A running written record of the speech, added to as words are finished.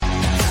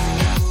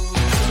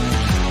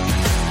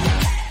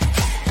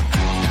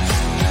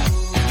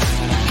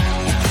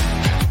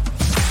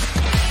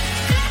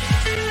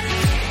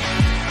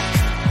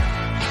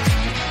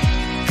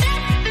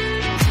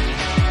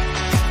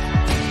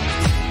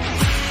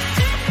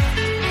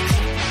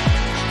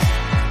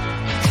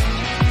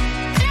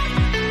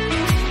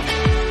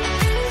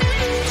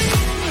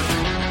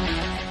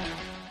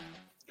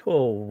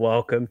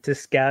Welcome to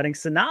Scouting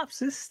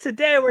Synopsis.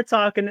 Today we're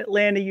talking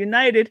Atlanta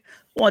United,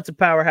 once a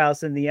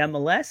powerhouse in the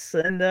MLS,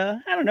 and I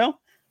don't know,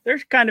 they're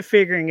kind of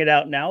figuring it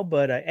out now,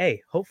 but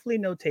hey, hopefully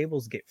no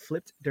tables get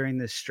flipped during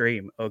this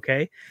stream,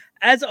 okay?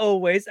 As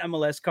always,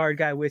 MLS card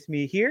guy with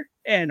me here,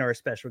 and our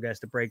special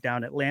guest to break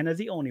down Atlanta,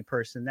 the only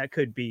person that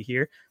could be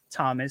here,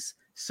 Thomas,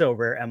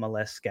 Sorare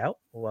MLS Scout.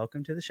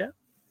 Welcome to the show.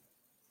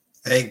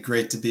 Hey,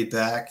 great to be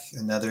back.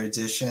 Another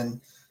edition.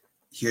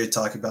 Here to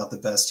talk about the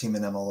best team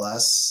in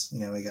MLS. You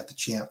know, we got the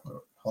champ.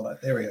 Hold on,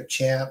 there we go.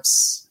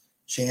 Champs.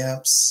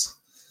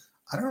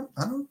 I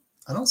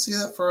don't see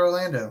that for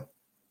Orlando.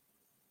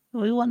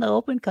 We won the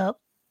Open Cup.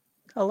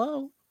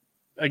 Hello.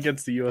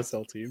 Against the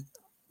USL team.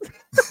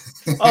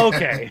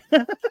 Okay.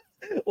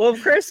 Well,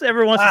 if Chris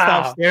ever wants to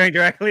stop staring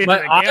directly into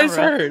the camera, eyes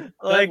hurt.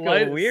 Like a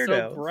light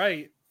weirdo. So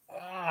bright.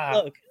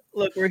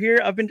 Look, we're here.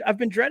 I've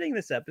been dreading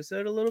this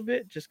episode a little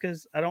bit just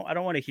because I don't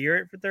want to hear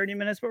it for 30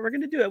 minutes, but we're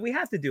gonna do it. We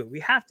have to do it. We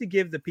have to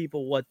give the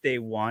people what they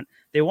want.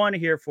 They want to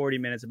hear 40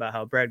 minutes about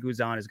how Brad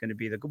Guzan is going to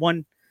be the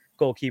one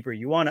goalkeeper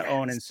you want to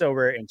own in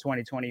Sorare in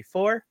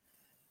 2024.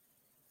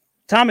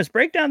 Thomas,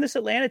 break down this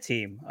Atlanta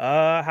team.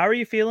 How are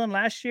you feeling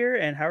last year,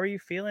 and how are you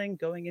feeling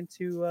going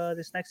into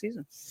this next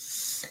season?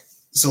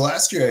 So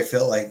last year, I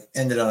felt like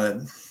ended on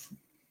a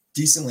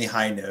decently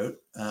high note.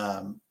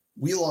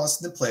 We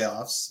lost in the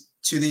playoffs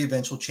to the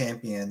eventual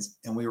champions,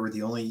 and we were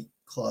the only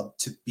club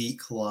to beat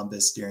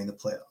Columbus during the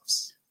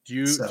playoffs. Do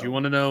you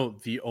want to know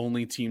the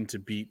only team to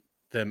beat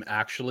them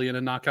actually in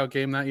a knockout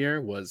game that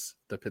year was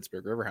the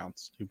Pittsburgh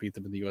Riverhounds, who beat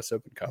them in the U.S.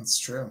 Open Cup? That's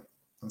true.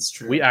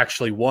 We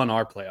actually won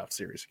our playoff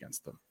series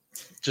against them.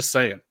 Just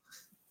saying.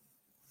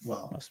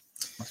 Well,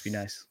 must be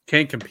nice.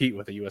 Can't compete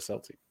with a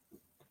USL team.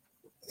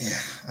 Yeah,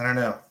 I don't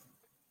know.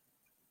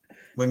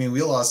 I mean,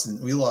 we lost in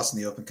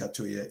the Open Cup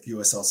to a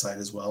USL side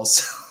as well.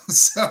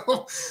 So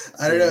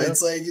I don't know.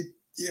 It's like,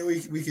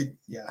 we could,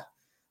 yeah.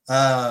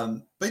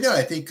 But no,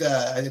 I think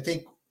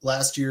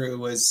last year it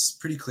was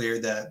pretty clear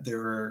that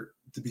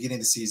the beginning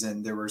of the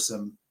season, there were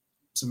some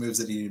moves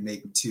that he needed to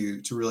make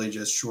to really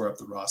just shore up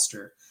the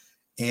roster.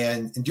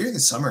 And during the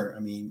summer,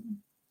 I mean,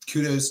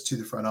 kudos to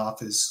the front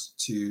office,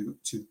 to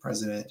the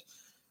president,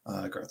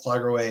 Garth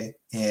Lagerwey,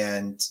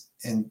 and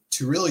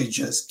to really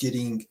just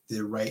getting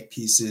the right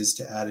pieces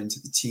to add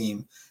into the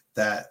team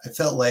that I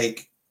felt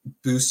like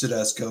boosted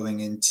us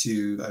going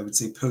into, I would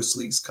say,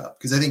 post-Leagues Cup.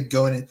 Because I think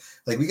going in,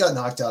 like, we got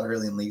knocked out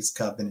early in Leagues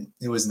Cup, and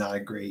it was not a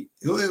great,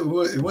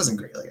 it wasn't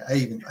great. Like,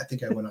 I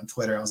think I went on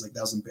Twitter, I was like,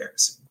 that was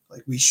embarrassing.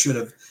 Like, we should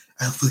have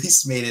at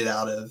least made it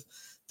out of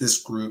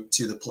this group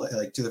to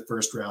the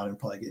first round and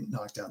probably get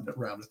knocked out in the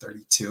round of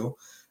 32.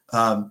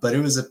 But it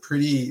was a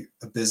pretty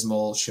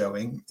abysmal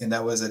showing. And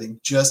that was, I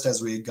think, just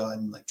as we had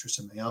gotten like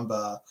Tristan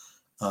Mayamba,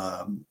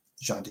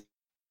 Jean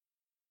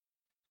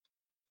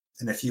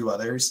and a few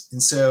others.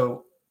 And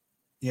so,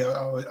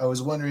 I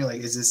was wondering, like,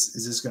 is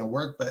this going to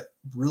work? But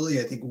really,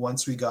 I think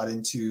once we got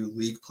into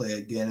league play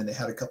again, and they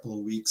had a couple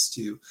of weeks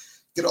to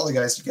get all the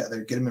guys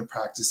together, get them in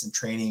practice and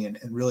training, and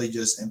really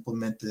just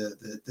implement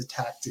the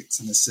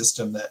tactics and the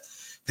system that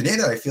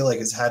Pineda, I feel like,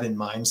 has had in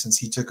mind since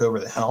he took over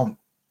the helm.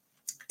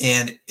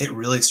 And it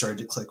really started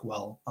to click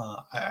well.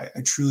 I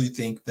truly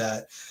think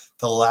that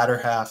the latter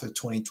half of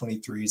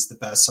 2023 is the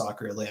best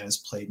soccer Atlanta's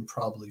played in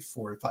probably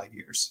 4 or 5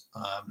 years.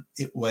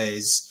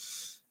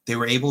 They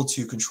were able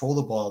to control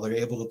the ball. They're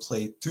able to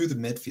play through the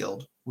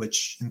midfield,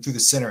 and through the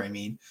center,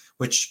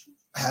 which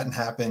hadn't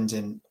happened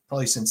in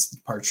probably since the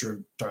departure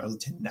of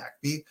Darlington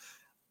Nackby.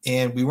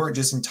 And we weren't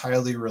just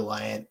entirely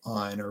reliant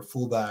on our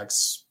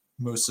fullbacks,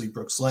 mostly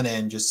Brooks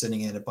Lennon, just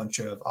sending in a bunch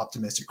of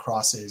optimistic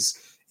crosses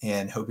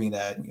and hoping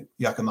that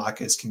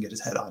Giacomakis can get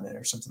his head on it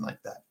or something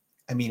like that.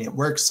 I mean, it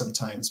works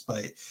sometimes,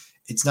 but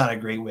it's not a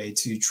great way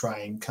to try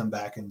and come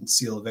back and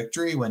seal a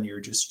victory when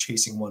you're just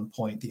chasing 1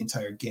 point the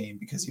entire game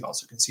because you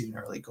also conceded an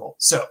early goal.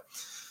 So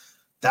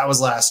that was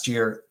last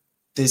year.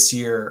 This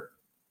year,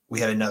 we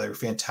had another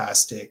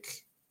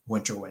fantastic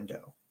winter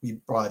window. We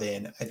brought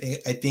in, I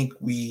think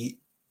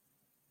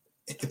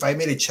if I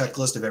made a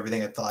checklist of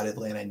everything I thought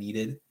Atlanta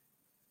needed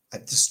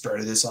at the start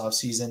of this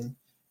offseason,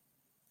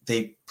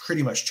 they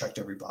pretty much checked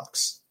every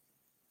box.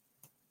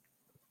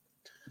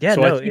 Yeah,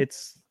 so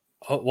it's...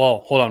 well,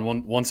 hold on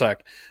one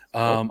sec.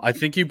 I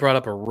think you brought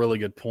up a really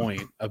good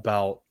point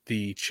about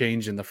the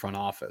change in the front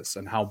office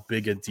and how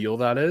big a deal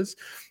that is.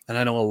 And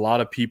I know a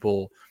lot of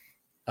people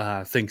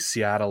think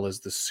Seattle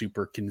is the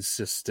super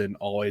consistent,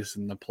 always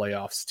in the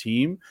playoffs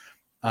team.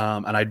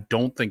 And I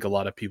don't think a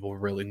lot of people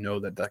really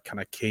know that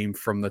kind of came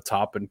from the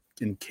top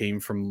and came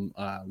from,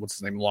 what's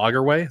his name,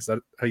 Lagerwey? Is that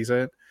how you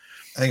say it?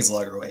 I think it's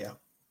Lagerwey, yeah.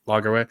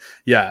 Lagerwey.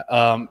 Yeah.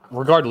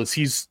 Regardless,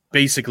 he's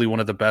basically one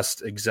of the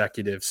best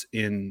executives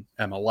in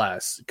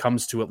MLS.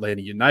 Comes to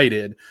Atlanta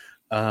United,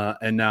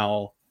 and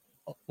now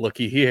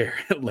looky here,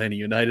 Atlanta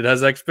United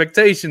has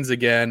expectations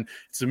again.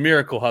 It's a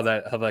miracle how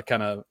that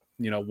kind of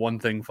one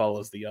thing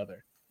follows the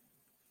other.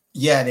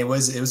 Yeah, and it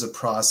was a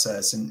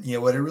process, and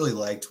what I really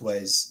liked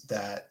was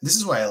that this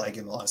is why I like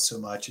MLS so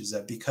much is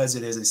that because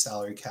it is a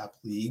salary cap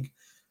league,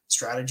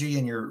 strategy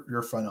in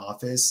your front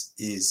office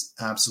is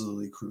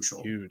absolutely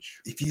crucial. Huge.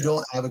 If you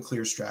don't have a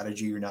clear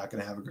strategy, you're not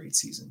going to have a great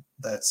season.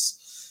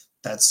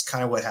 That's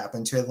kind of what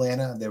happened to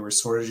Atlanta. They were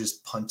sort of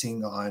just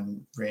punting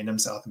on random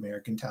South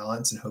American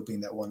talents and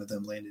hoping that one of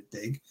them landed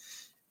big.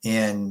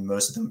 And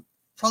most of them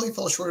probably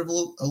fell short of a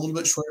little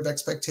bit short of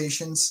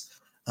expectations.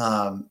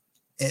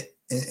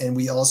 And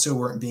we also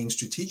weren't being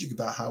strategic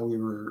about how we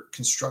were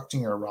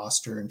constructing our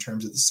roster in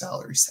terms of the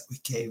salaries that we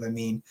gave. I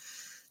mean,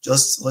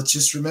 let's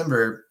just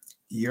remember,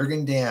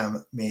 Jürgen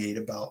Damm made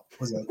about,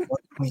 was it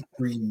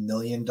 $1.3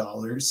 million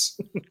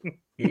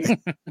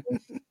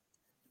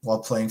while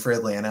playing for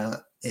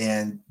Atlanta.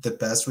 And the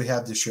best we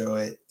have to show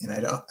it, and I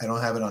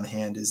don't have it on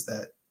hand, is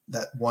that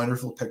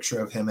wonderful picture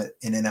of him at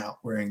In-N-Out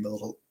wearing the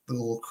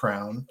little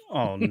crown.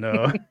 Oh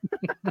no.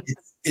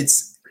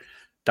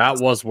 That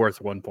was worth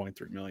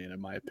 1.3 million in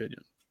my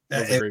opinion.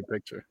 That was a great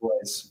picture.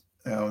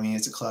 I mean,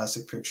 it's a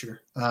classic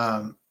picture.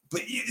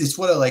 But it's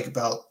what I like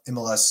about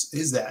MLS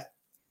is that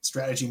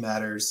strategy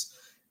matters.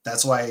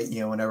 That's why,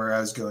 whenever I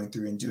was going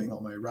through and doing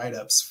all my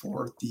write-ups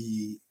for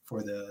the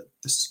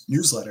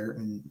newsletter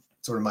and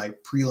sort of my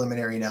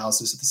preliminary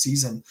analysis of the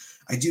season,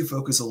 I do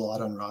focus a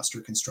lot on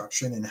roster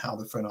construction and how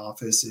the front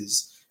office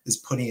is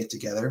putting it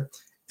together.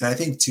 And I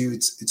think too,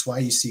 it's why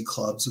you see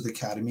clubs with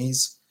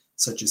academies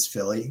such as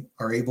Philly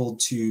are able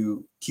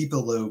to keep a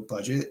low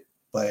budget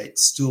but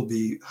still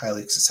be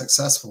highly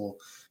successful,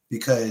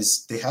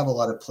 because they have a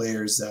lot of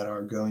players that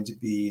are going to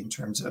be, in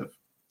terms of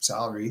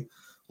salary,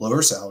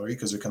 lower salary,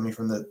 because they're coming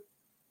from the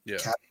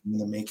academy and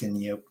they're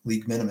making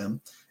league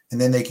minimum,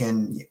 and then they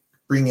can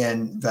bring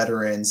in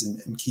veterans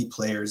and key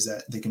players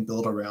that they can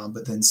build around,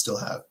 but then still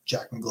have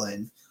Jack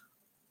McGlynn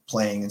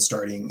playing and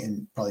starting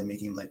and probably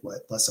making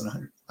less than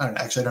 100. I don't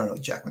know. Actually, I don't know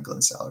what Jack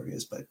McGlynn's salary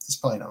is, but it's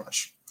probably not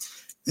much.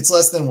 It's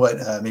less than what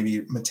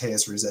maybe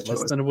Mateus Rossetto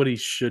less than what he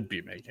should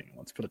be making.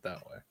 Let's put it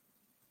that way.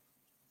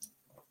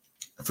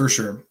 For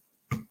sure.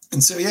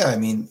 And so, yeah, I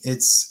mean,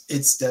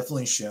 it's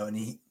definitely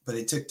shown, but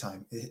it took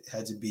time. It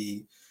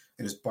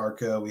was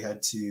Barco. We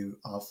had to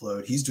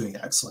offload. He's doing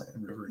excellent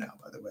in River now,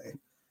 by the way.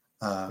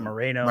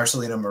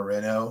 Marcelino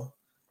Moreno.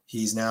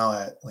 He's now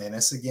at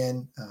Lanús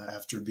again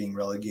after being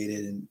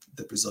relegated in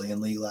the Brazilian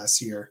league last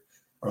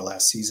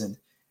season.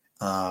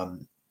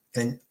 And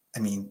I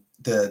mean,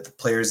 the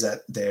players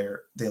that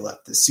they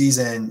left this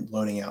season,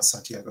 loaning out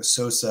Santiago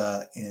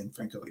Sosa and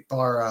Franco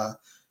Ibarra.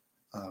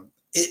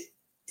 It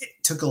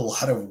took a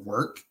lot of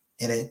work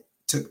and it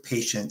took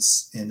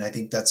patience. And I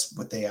think that's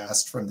what they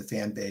asked from the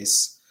fan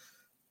base.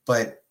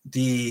 But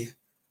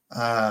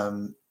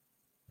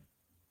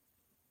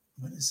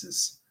what is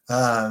this?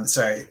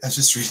 Sorry, I was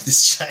just reading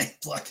this giant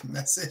block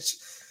message.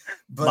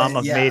 But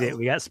Mama made it.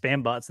 We got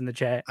spam bots in the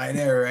chat. I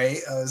know, right?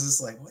 I was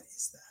just like, what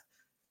is that?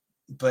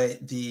 But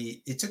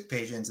it took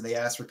patience, and they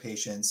asked for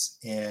patience,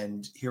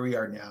 and here we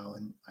are now.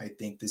 And I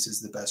think this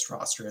is the best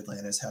roster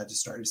Atlanta's had to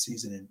start a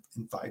season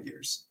in 5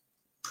 years,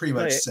 pretty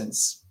much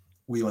since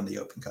we won the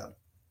Open Cup.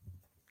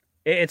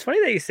 It's funny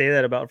that you say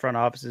that about front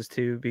offices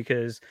too,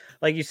 because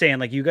like you're saying,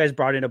 like you guys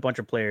brought in a bunch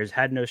of players,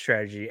 had no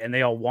strategy, and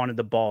they all wanted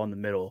the ball in the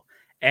middle.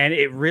 And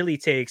it really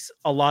takes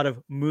a lot of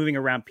moving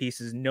around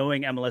pieces,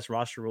 knowing MLS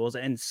roster rules.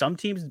 And some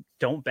teams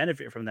don't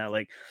benefit from that.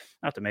 Like,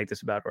 not to make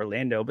this about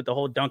Orlando, but the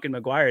whole Duncan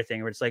McGuire thing,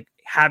 where it's like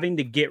having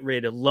to get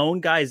rid of loan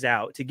guys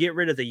out to get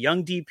rid of the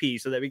young DP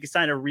so that we can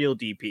sign a real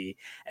DP,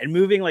 and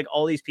moving like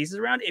all these pieces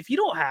around. If you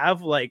don't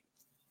have like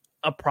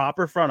a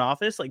proper front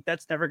office, like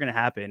that's never going to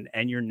happen,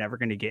 and you're never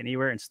going to get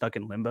anywhere and stuck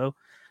in limbo.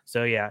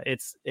 So yeah,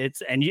 it's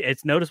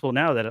noticeable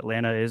now that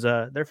Atlanta is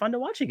they're fun to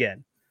watch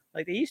again,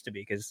 like they used to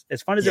be, because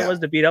as fun as it was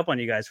to beat up on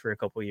you guys for a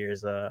couple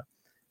years, it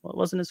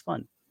wasn't as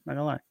fun. Not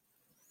gonna lie.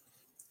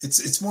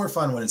 It's more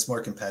fun when it's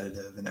more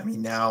competitive, and I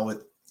mean now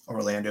with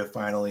Orlando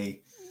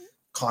finally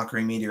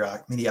conquering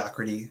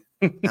mediocrity.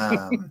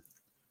 I mean,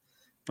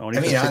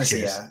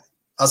 honestly, yeah.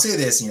 I'll say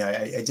this,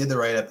 I did the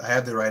write-up. I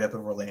have the write-up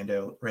of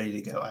Orlando ready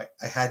to go. I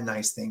had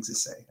nice things to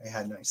say.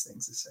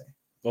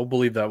 I'll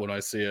believe that when I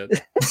see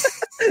it.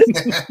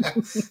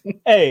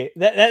 Hey,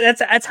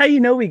 that's how you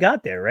know we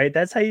got there, right?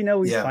 That's how you know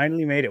we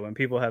finally made it, when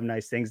people have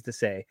nice things to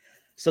say.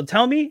 So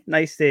tell me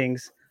nice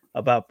things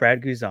about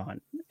Brad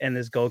Guzan and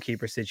this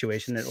goalkeeper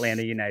situation at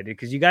Atlanta United,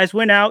 because you guys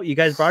went out, you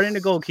guys brought in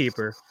a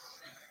goalkeeper.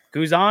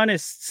 Guzan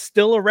is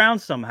still around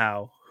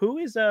somehow.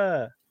 Who's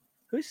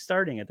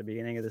starting at the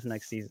beginning of this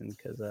next season?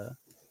 Because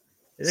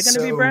is it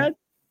going to be Brad?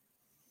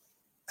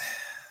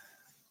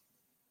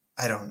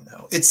 I don't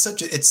know. It's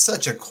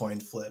such a coin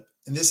flip,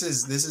 and this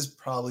is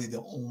probably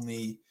the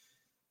only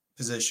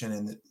position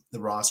in the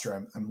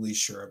roster I'm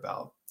least sure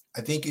about.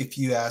 I think if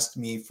you asked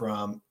me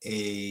from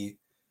a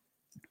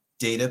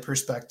data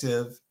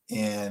perspective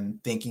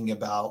and thinking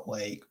about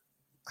like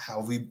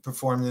how we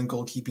performed in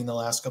goalkeeping the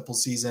last couple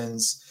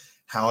seasons,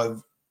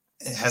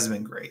 it hasn't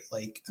been great.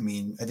 Like, I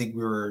mean, I think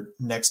we were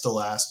next to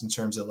last in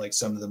terms of like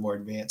some of the more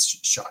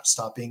advanced shot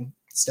stopping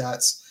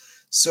stats.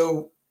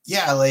 So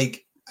yeah,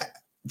 like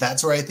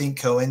that's where I think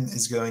Cohen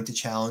is going to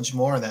challenge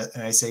more. And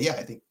I say, yeah,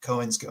 I think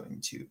Cohen's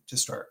going to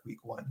start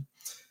week 1.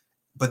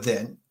 But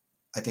then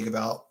I think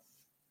about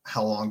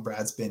how long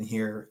Brad's been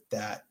here,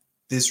 that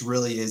this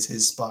really is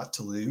his spot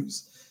to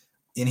lose.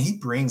 And he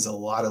brings a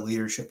lot of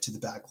leadership to the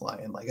back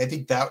line. Like, I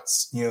think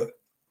that's,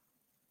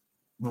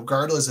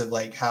 regardless of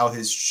like how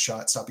his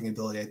shot stopping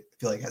ability, I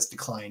feel like has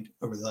declined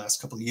over the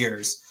last couple of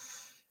years,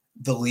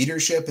 the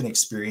leadership and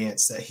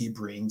experience that he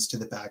brings to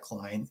the back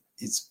line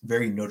is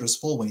very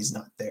noticeable when he's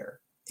not there.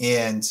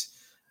 And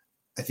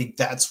I think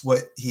that's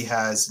what he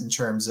has in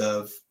terms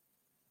of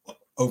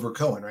over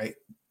Cohen, right?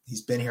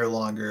 He's been here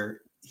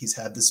longer. He's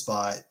had the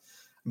spot.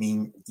 I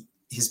mean,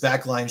 his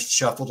back line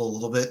shuffled a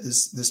little bit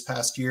this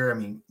past year. I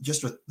mean,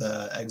 just with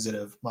the exit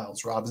of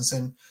Miles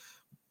Robinson,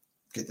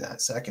 get to that in a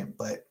second.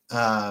 But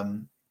yeah,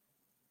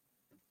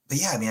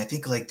 I mean, I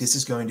think like this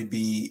is going to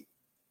be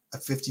a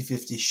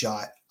 50-50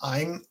 shot.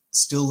 I'm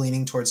still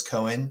leaning towards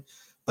Cohen,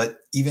 but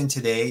even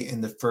today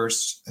in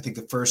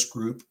the first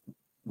group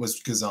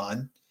was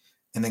Gazan,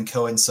 and then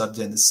Cohen subbed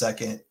in the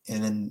second.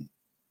 And then,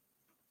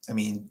 I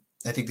mean,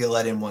 I think they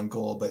let in one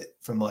goal, but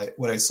from like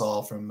what I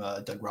saw from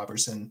Doug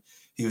Robertson,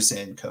 he was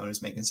saying Cohen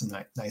was making some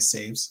nice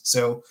saves.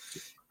 So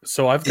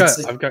I've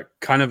got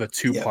kind of a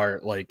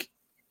two-part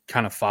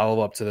kind of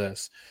follow up to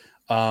this.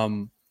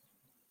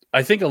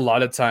 I think a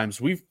lot of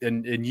times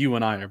and you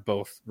and I are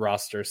both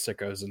roster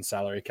sickos and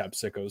salary cap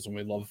sickos, and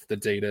we love the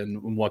data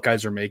and what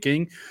guys are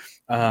making.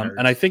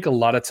 And I think a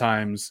lot of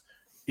times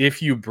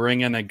if you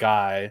bring in a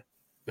guy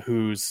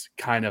who's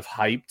kind of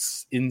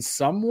hyped in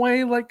some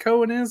way like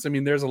Cohen is, I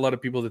mean, there's a lot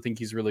of people that think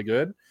he's really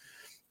good.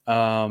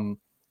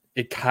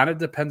 It kind of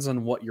depends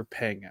on what you're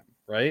paying him,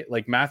 right?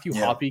 Like Matthew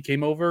Hoppe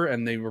came over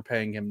and they were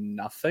paying him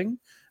nothing.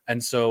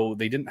 And so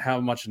they didn't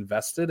have much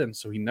invested. And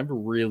so he never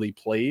really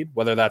played,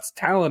 whether that's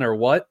talent or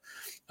what.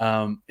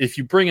 If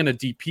you bring in a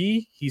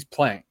DP, he's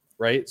playing,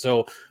 right?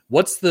 So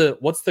what's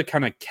the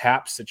kind of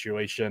cap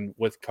situation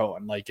with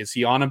Cohen? Like, is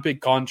he on a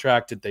big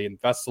contract? Did they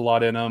invest a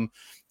lot in him?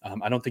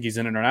 I don't think he's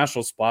an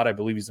international spot. I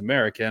believe he's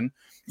American.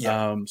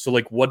 Yeah. So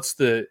like, what's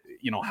the,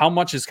 how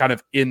much is kind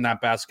of in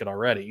that basket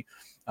already?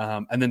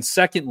 And then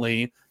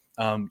secondly,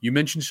 you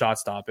mentioned shot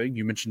stopping,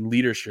 you mentioned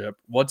leadership.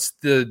 What's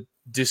the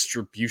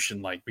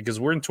distribution like? Because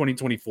we're in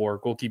 2024,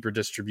 goalkeeper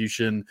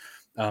distribution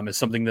is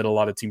something that a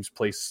lot of teams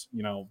place,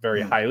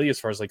 very highly as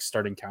far as like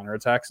starting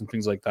counterattacks and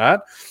things like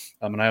that.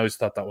 And I always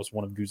thought that was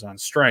one of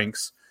Guzan's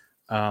strengths.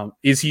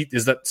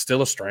 Is that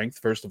still a strength,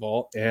 first of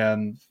all?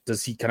 And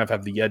does he kind of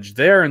have the edge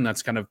there and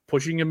that's kind of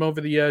pushing him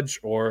over the edge?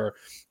 Or,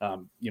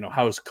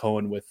 how is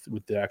Cohen with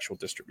the actual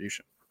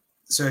distribution?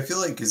 So I feel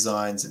like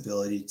Gazan's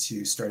ability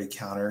to start a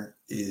counter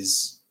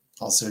is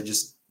also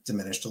just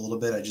diminished a little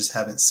bit. I just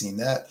haven't seen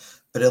that.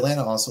 But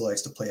Atlanta also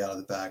likes to play out of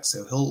the back.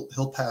 So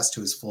he'll pass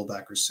to his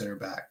fullback or center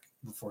back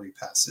before he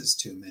passes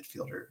to a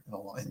midfielder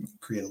and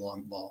create a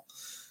long ball.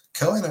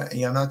 Cohen,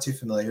 I'm not too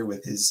familiar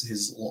with his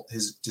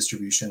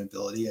distribution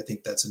ability. I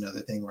think that's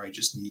another thing where I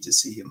just need to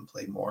see him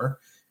play more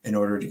in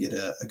order to get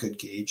a good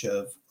gauge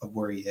of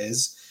where he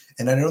is.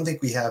 And I don't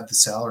think we have the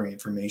salary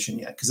information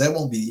yet because that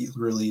won't be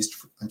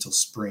released until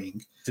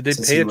spring. Did they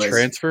pay a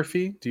transfer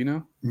fee? Do you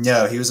know?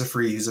 No, he was a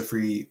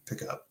free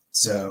pickup.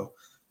 So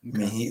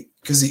okay. I mean,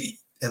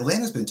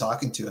 Atlanta's been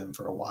talking to him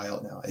for a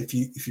while now. If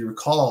you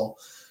recall,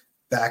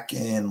 back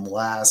in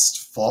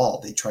last fall,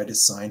 they tried to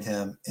sign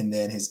him, and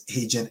then his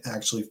agent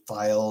actually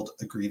filed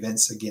a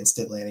grievance against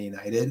Atlanta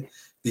United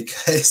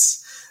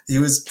because he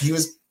was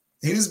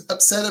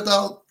upset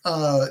about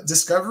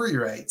discovery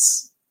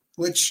rights.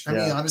 Which, I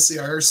mean, honestly,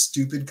 are a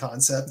stupid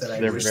concept that I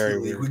wish the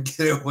league would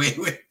do away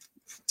with.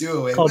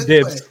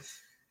 Dibs.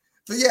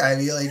 But yeah, I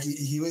mean, like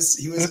he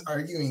was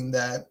arguing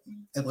that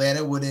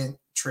Atlanta wouldn't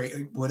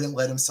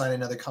let him sign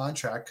another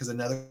contract because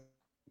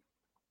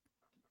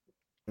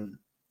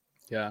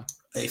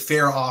a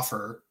fair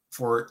offer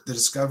for the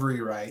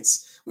discovery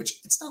rights, which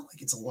it's not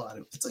like it's a lot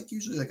of. It's like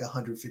usually like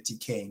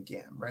 $150K in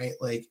GAM, right?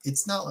 Like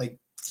it's not like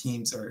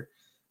teams are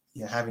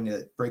having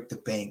to break the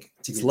bank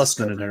to get less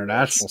than an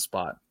international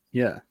spot.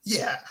 Yeah.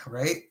 Yeah.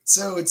 Right.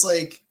 So it's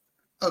like,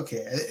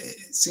 okay,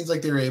 it seems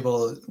like they were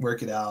able to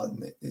work it out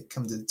and it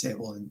come to the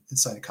table and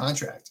sign a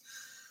contract.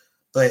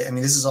 But I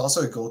mean, this is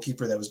also a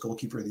goalkeeper that was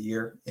goalkeeper of the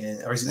year.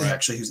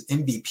 Actually, he was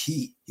MVP.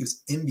 He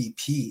was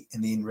MVP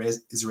in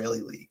the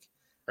Israeli league,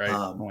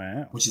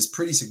 right? Which is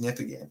pretty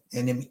significant.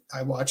 And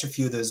I watch a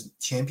few of those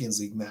Champions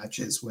League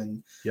matches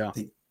when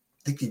they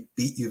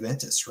beat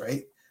Juventus.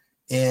 Right.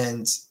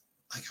 And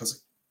like, I was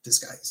like, this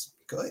guy's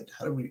good.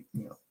 How do we,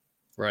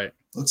 right.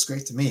 Looks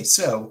great to me.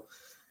 So,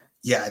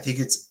 yeah, I think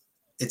it's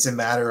a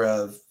matter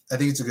of. I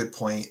think it's a good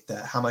point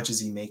that how much is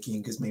he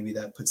making because maybe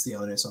that puts the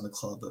onus on the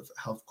club of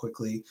how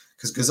quickly.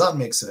 Because Gazan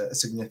makes a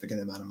significant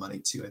amount of money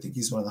too. I think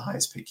he's one of the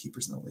highest paid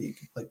keepers in the league,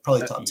 like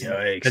probably top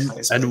 10.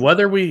 And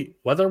whether we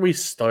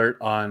start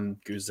on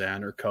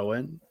Guzan or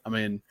Cohen, I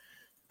mean,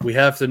 we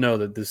have to know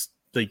that this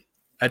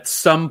at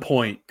some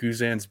point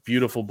Guzan's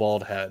beautiful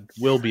bald head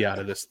will be out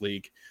of this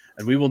league,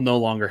 and we will no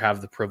longer have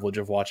the privilege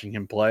of watching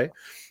him play.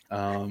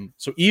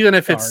 So even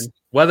if it's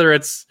whether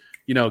it's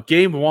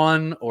game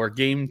 1 or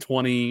game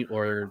 20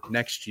 or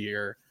next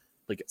year,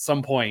 like at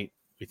some point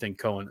we think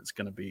Cohen is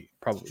going to be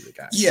probably the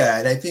guy. Yeah,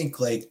 and I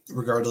think like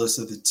regardless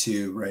of the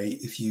two, right?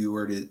 If you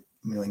were to,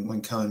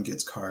 when Cohen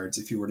gets cards,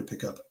 if you were to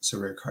pick up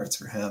Sorare cards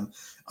for him,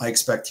 I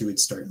expect he would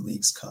start in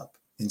Leagues Cup,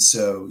 and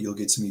so you'll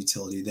get some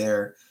utility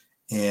there.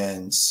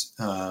 And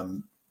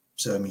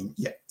so I mean,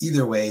 yeah,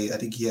 either way, I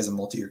think he has a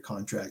multi-year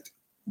contract.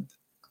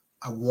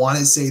 I want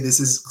to say this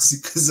is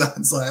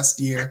Kazan's last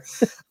year.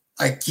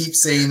 I keep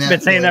saying that. I've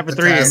been saying that for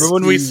 3 years. Remember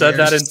when we said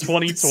that in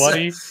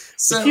 2020?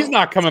 So he's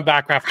not coming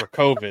back after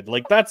COVID.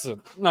 Like that's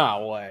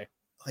no way.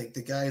 Like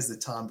the guy is the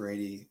Tom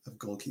Brady of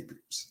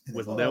goalkeepers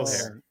with no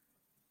hair.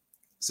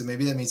 So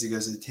maybe that means he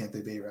goes to the Tampa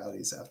Bay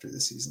Rowdies after the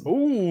season.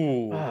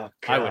 Ooh,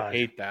 I would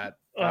hate that.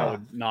 That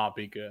would not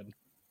be good.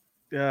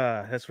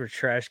 Yeah, that's where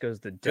trash goes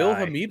to die. Bill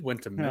Hamid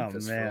went to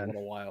Memphis for a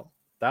little while.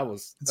 That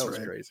was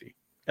right. crazy.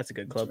 That's a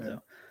good club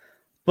though.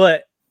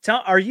 But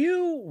are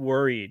you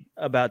worried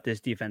about this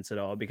defense at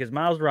all? Because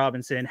Miles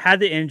Robinson had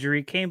the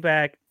injury, came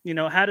back,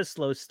 had a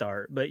slow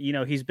start, but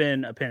he's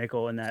been a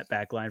pinnacle in that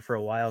back line for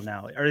a while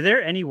now. Are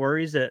there any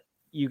worries that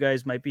you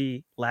guys might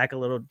lack a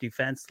little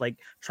defense, like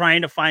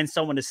trying to find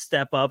someone to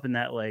step up in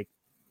that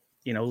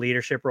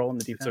leadership role in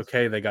the defense? It's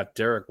okay. They got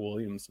Derek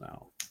Williams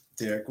now.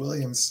 Derek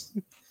Williams.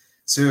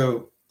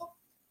 So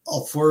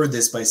I'll forward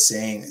this by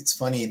saying it's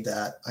funny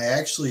that I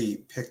actually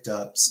picked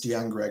up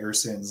Stian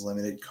Gregersson's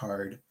limited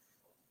card,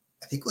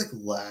 I think like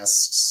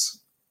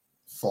last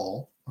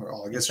fall or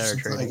August or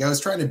something. Like I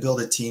was trying to build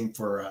a team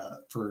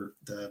for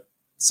the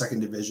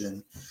second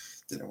division.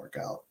 Didn't work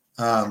out.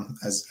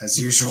 As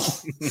usual.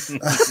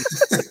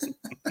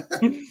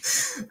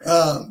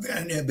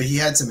 But he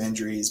had some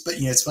injuries. But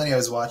it's funny, I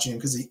was watching him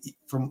because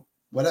from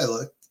what I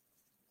looked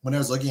when I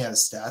was looking at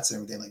his stats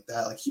and everything like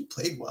that, like he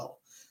played well.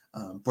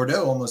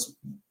 Bordeaux almost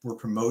were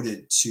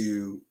promoted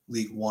to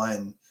League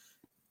One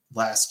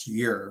last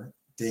year.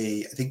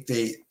 I think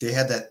they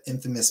had that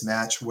infamous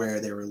match where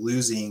they were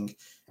losing,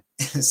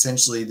 and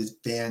essentially the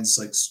fans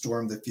like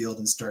stormed the field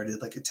and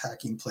started like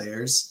attacking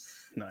players.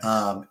 Nice.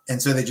 And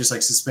so they just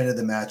like suspended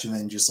the match and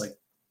then just like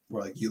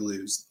were like, you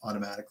lose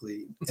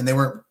automatically, and they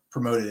weren't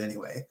promoted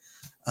anyway.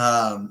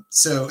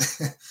 So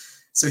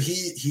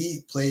he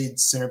played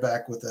center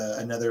back with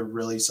another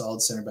really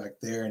solid center back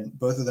there, and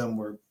both of them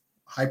were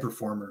high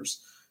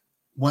performers.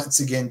 Once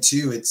again,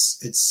 too,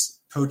 it's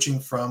poaching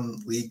from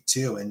League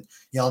Two, and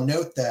I'll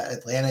note that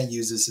Atlanta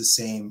uses the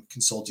same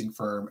consulting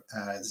firm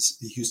as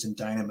the Houston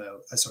Dynamo,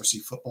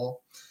 SRC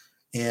Football.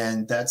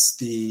 And that's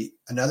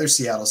another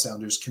Seattle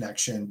Sounders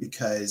connection,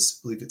 because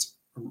I believe it's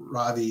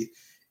Ravi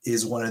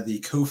is one of the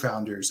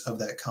co-founders of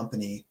that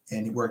company,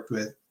 and he worked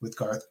with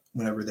Garth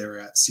whenever they were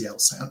at Seattle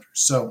Sounders.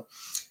 So,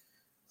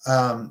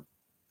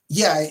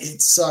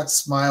 it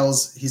sucks.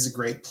 Miles, he's a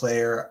great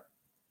player.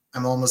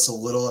 I'm almost a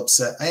little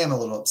upset. I am a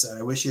little upset.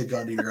 I wish he had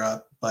gone to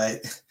Europe,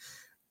 but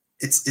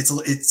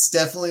it's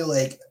definitely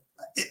like,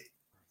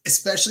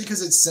 especially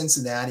because it's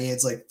Cincinnati.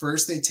 It's like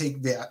first they take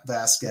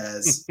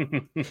Vasquez,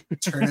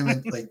 turn him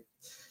into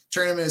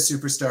a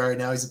superstar.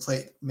 Now he's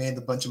made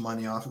a bunch of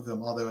money off of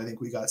him. Although I think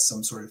we got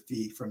some sort of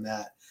fee from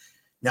that.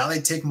 Now they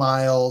take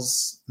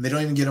Miles. They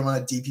don't even get him on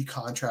a DP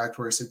contract,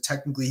 so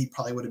technically he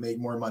probably would have made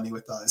more money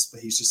with us. But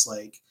he's just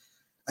like,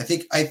 I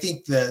think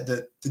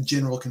the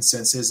general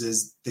consensus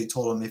is they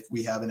told him if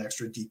we have an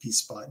extra DP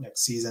spot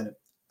next season,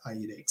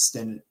 i.e. they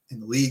extend it in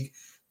the league,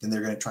 then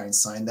they're going to try and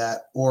sign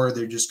that, or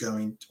they're just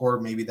going,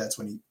 or maybe that's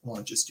when he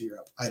launches to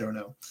Europe. I don't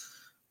know.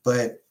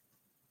 But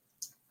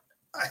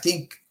I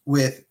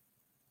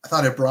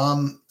thought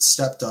Abram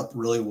stepped up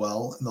really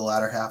well in the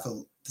latter half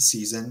of the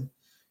season.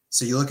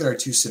 So you look at our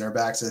two center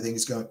backs, I think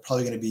it's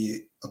probably going to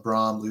be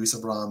Luis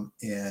Abram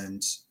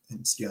and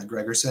Stian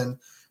Gregersson.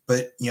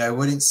 But, I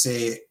wouldn't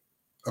say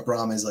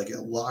Abram is like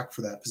a lock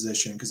for that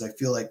position, because I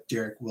feel like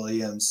Derek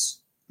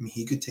Williams,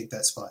 he could take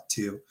that spot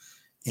too.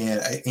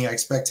 And I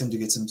expect him to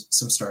get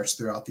some starts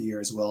throughout the year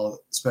as well,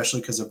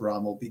 especially because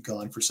Abram will be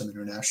gone for some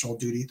international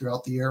duty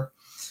throughout the year.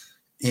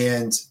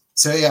 And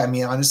so,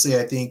 honestly,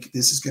 I think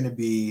this is going to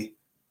be,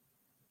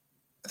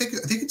 I think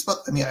it's about,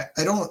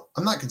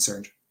 I'm not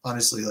concerned,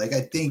 honestly. Like, I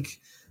think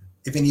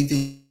if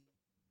anything,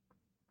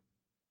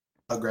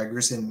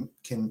 Gregerson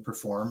can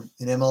perform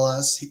in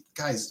MLS.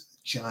 Guy's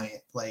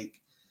giant. Like,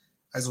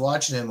 I was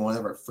watching him in one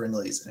of our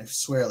friendlies, and I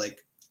swear,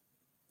 like,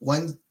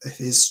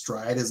 his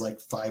stride is like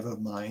 5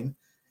 of mine.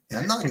 And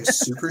I'm not like a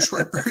super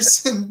short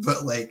person,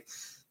 but like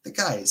the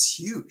guy is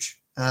huge.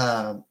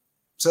 So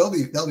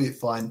that'll be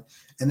fun.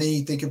 And then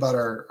you think about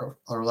our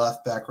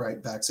left back,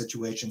 right back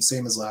situation,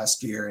 same as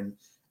last year, and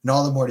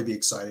all the more to be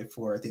excited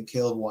for. I think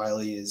Caleb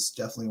Wiley is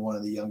definitely one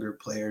of the younger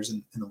players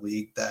in the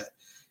league that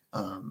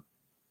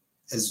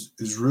has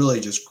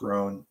really just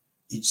grown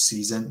each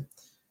season.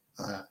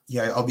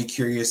 I'll be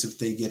curious if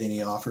they get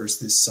any offers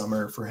this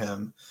summer for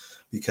him,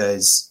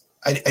 because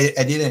I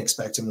didn't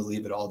expect him to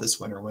leave at all this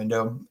winter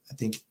window. I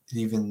think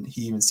he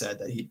even said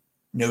that he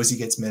knows he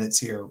gets minutes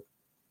here.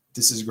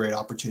 This is a great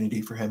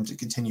opportunity for him to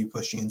continue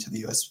pushing into the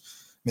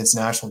U.S. men's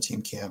national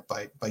team camp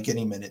by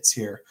getting minutes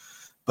here.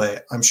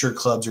 But I'm sure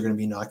clubs are going to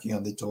be knocking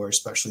on the door,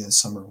 especially in the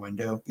summer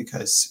window,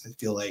 because I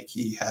feel like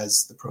he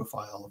has the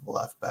profile of a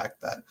left back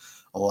that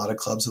a lot of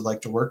clubs would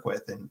like to work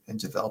with and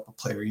develop a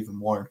player even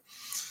more.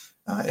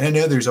 And I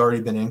know there's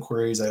already been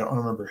inquiries. I don't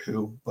remember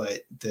who,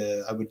 but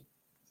I would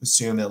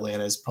assume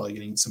Atlanta is probably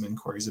getting some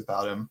inquiries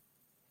about him.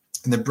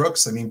 And then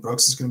Brooks is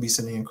going to be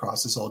sending in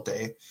crosses all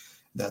day.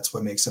 That's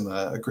what makes him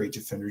a great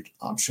defender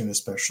option,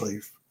 especially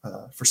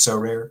for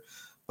Sorare.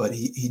 But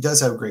he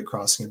does have great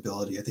crossing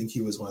ability. I think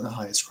he was one of the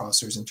highest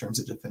crossers in terms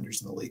of defenders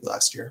in the league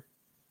last year.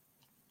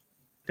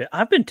 Yeah,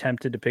 I've been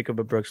tempted to pick up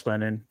a Brooks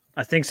Lennon.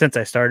 I think since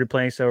I started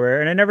playing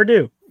Sorare, and I never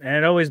do. And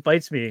it always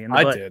bites me in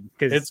the butt. Did.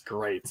 It's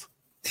great.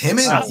 Him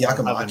and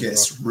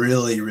Yakimakis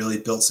really, really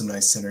built some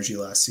nice synergy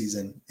last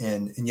season.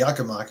 And in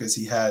Yakimakis,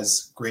 he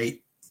has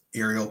great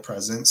aerial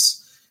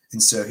presence.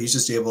 And so he's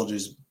just able to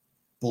just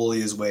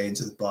bully his way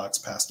into the box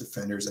past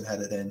defenders and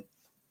head it in.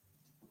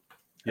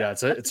 Yeah,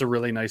 it's a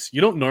really nice. You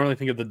don't normally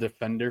think of the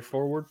defender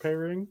forward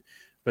pairing,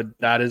 but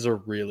that is a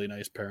really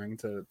nice pairing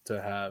to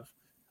have.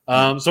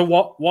 So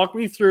walk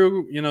me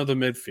through, the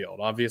midfield.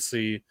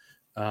 Obviously,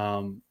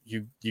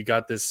 you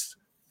got this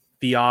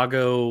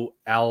Thiago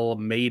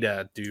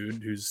Almeida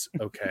dude who's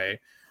okay,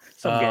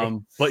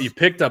 but you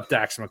picked up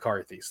Dax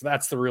McCarthy, so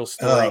that's the real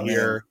story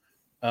here.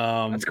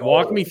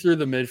 Walk me through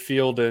the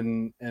midfield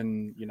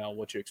and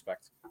what you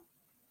expect.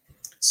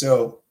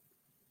 So.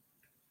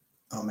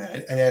 Oh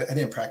man, I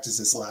didn't practice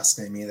this last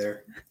name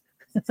either.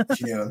 If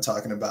you know what I'm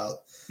talking about,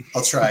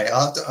 I'll try.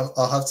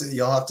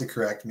 You'll have to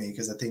correct me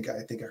because I think I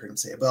heard him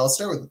say it. But I'll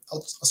start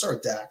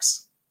with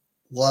Dax.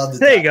 Love the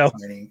there Dax you go.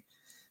 signing.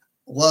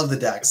 Love the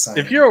Dax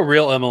signing. If you're a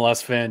real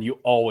MLS fan, you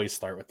always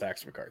start with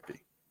Dax McCarthy.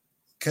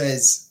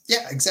 Because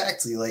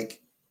exactly. Like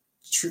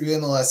true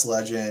MLS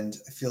legend.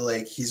 I feel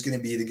like he's going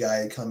to be the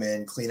guy to come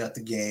in, clean up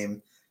the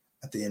game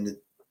at the end of.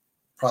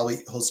 Probably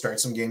he'll start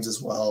some games as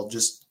well.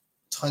 Just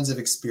tons of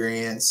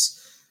experience.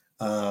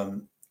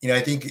 I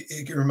think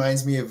it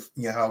reminds me of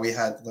how we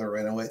had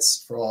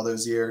Lorenowitz for all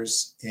those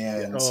years.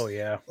 And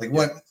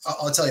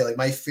I'll tell you, like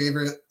my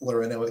favorite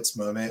Lorenowitz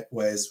moment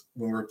was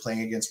when we were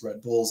playing against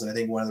Red Bulls, and I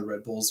think one of the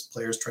Red Bulls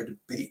players tried to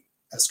bait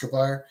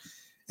Escobar,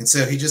 and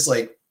so he just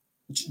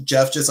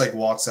Jeff just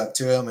walks up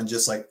to him and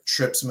just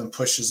trips him and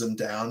pushes him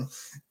down,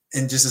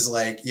 and just is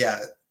like, yeah.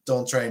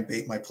 Don't try and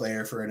bait my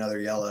player for another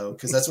yellow,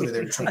 because that's what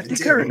they were trying to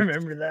do. I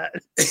remember that.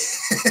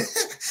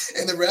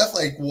 And the ref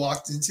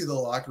walked into the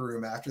locker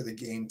room after the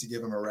game to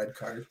give him a red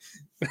card.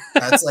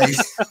 That's I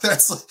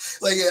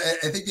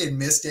think they had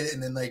missed it,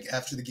 and then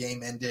after the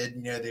game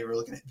ended, they were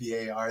looking at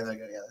VAR and they're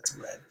like, oh yeah, that's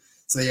a red.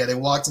 So yeah, they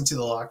walked into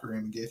the locker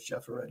room and gave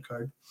Jeff a red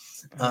card.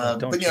 I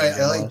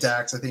like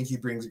Dax. I think he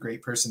brings a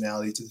great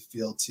personality to the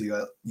field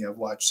too.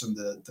 Watch some of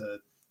the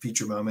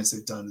feature moments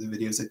they've done, the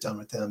videos they've done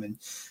with him, and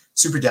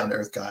super down to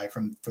earth guy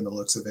from the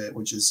looks of it,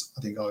 which is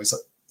I think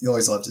you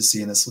always love to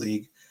see in this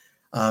league.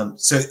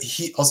 So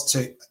he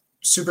also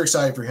super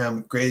excited for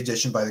him. Great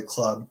addition by the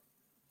club.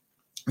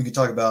 We could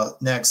talk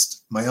about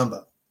next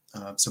Mayumba.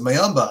 So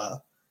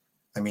Mayumba,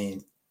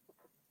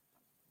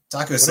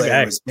 Taco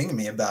Slayer was pinging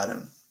me about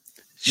him.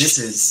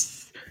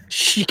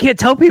 You can't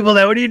tell people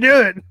that. What are you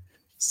doing?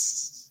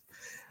 It's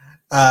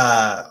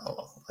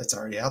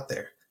already out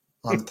there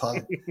on the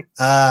pod.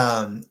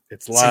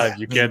 It's live.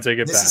 You can't take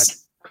it back.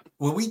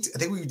 I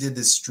think we did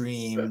this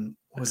stream.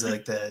 Was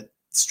it the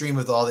stream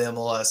with all the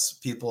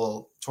MLS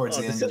people towards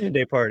the end? Decision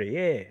Day party.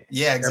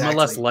 Yeah, exactly.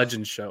 MLS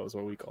Legend Show is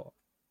what we call it.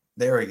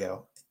 There we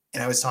go.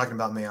 And I was talking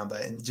about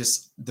Mayumba, and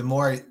just the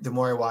more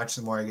I watch,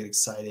 the more I get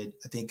excited.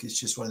 I think it's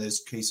just one of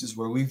those cases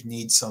where we've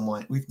needed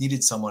someone in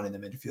the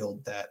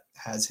midfield that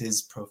has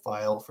his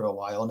profile for a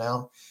while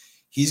now.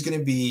 He's going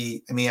to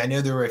be. I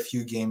know there were a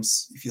few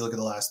games. If you look at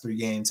the last 3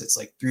 games, it's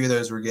 3 of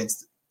those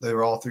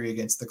were all 3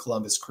 against the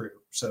Columbus Crew.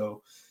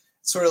 So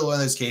it's sort of one of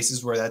those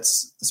cases where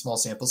that's a small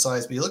sample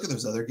size. But you look at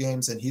those other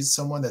games, and he's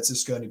someone that's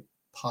just going to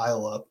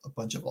pile up a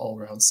bunch of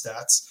all-around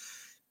stats.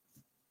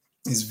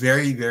 He's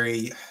very,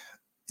 very.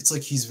 It's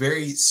he's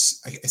very.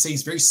 I say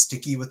he's very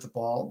sticky with the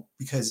ball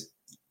because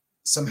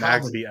somehow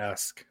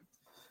Magsby-esque.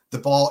 The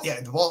ball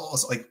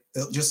is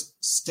it just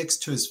sticks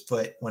to his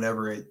foot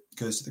whenever it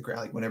goes to the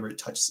ground, whenever it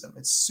touches him.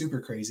 It's super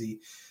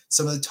crazy.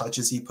 Some of the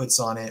touches he puts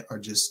on it are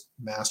just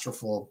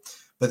masterful,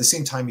 but at the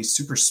same time, he's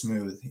super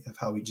smooth of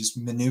how he just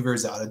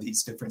maneuvers out of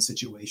these different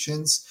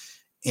situations,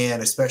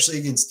 and especially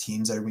against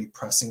teams that are going to be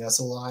pressing us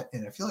a lot.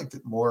 And I feel like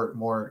there's more and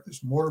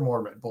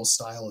more Red Bull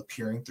style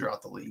appearing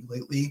throughout the league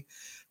lately.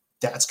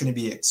 That's going to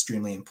be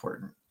extremely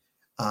important.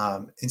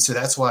 And so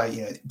that's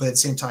why, but at the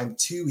same time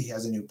too, he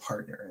has a new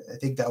partner. I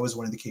think that was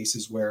one of the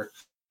cases where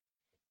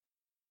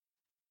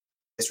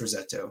it's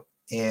Rossetto,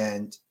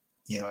 and,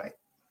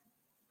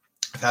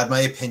 I've had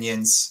my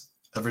opinions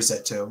of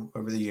Rossetto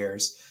over the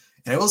years.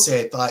 And I will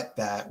say, I thought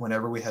that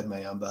whenever we had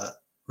Mayumba,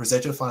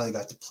 Rossetto finally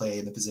got to play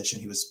in the position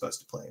he was supposed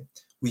to play.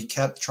 We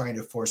kept trying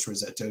to force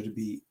Rossetto to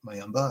be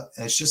Mayumba,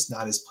 and it's just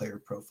not his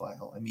player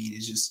profile.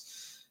 it's just,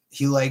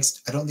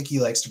 I don't think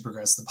he likes to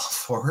progress the ball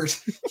forward.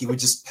 He would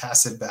just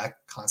pass it back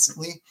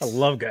constantly. I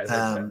love guys like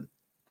that.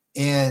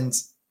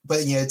 But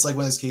it's one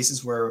of those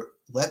cases where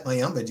let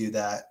Mayumba do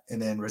that,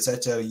 and then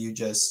Rossetto, you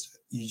just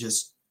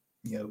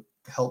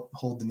help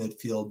hold the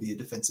midfield, be a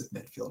defensive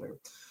midfielder.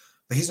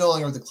 But he's no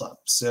longer with the club.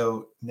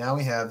 So now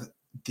we have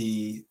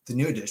the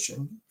new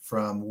addition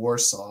from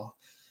Warsaw.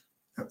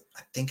 I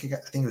think it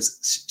was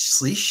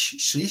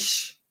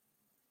Schlisch.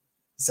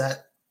 Is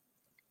that?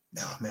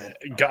 Oh man.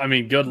 I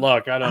mean, good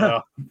luck. I don't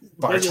know.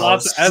 There's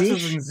lots of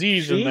S's and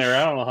Z's in there.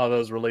 I don't know how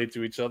those relate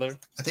to each other.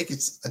 I think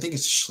it's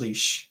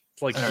Schlisch.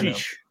 It's like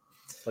sheesh.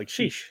 Like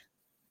sheesh.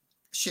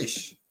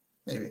 Sheesh.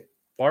 Maybe.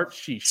 Bart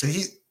Sheesh.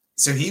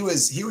 So he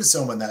was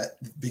someone that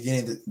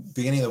beginning of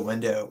the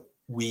window,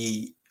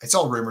 I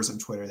saw rumors on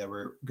Twitter that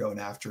were going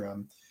after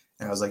him,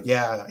 and I was like,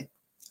 yeah,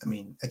 I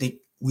mean, I think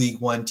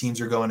League One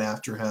teams are going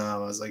after him. I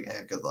was like,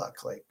 good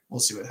luck. Like, we'll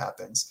see what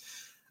happens.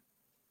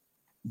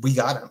 We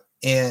got him,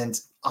 and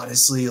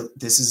honestly,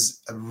 this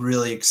is a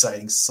really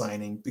exciting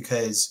signing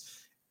because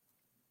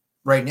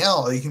right now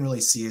all you can really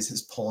see is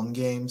his Poland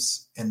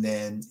games and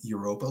then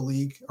Europa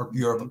League or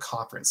Europa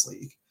Conference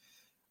League.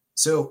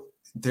 So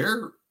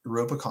their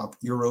Europa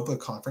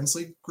Conference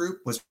League group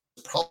was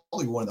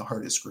probably one of the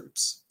hardest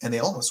groups, and they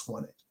almost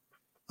won it.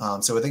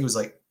 So I think it was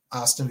like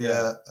Aston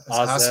Villa,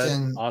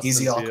 Aston,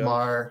 Easy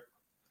Alkmaar,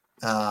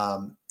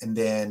 and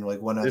then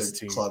like one other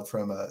club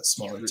from a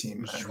smaller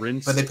team.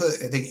 But they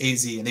put, I think,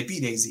 AZ, and they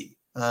beat AZ.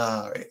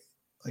 Right.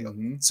 Like,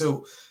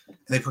 so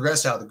they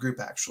progressed out of the group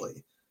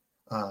actually.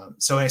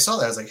 So when I saw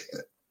that, I was like, hey,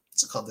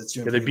 it's a club that's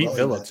doing they beat well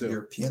Villa too.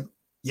 European.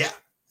 Yeah.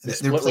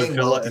 They're playing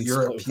well at the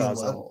European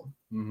level.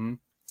 Mm-hmm.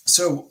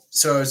 So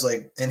I was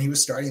like, and he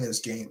was starting those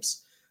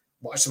games.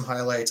 Watch some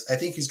highlights. I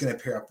think he's going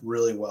to pair up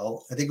really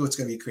well. I think what's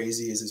going to be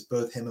crazy is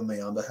both him and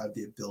Mayumba have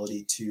the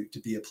ability to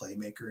be a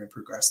playmaker and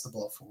progress the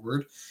ball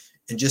forward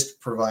and just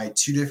provide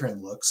two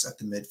different looks at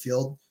the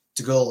midfield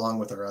to go along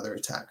with our other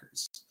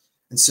attackers.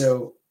 And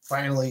so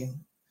finally,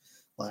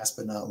 last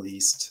but not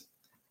least,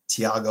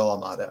 Thiago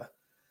Almada.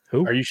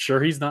 Who? Are you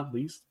sure he's not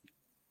least?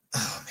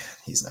 Oh man,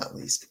 he's not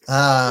least.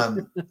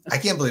 I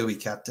can't believe we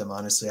kept him,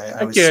 honestly.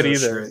 I was can't so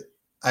either. Sure.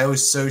 I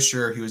was so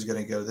sure he was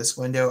going to go this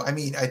window. I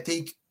mean, I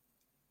think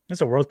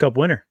it's a World Cup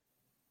winner.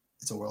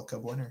 It's a World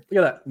Cup winner.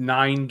 Look at that.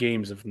 9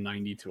 games of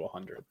 90 to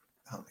 100.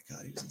 Oh my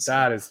God. He was insane.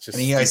 That is just,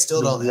 I mean, I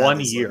still don't have 1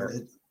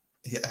 year.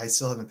 I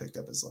still haven't picked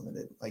up his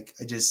limited. Like,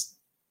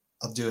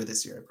 I'll do it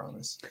this year. I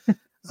promise.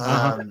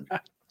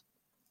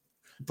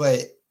 But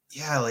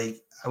yeah,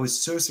 like I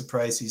was so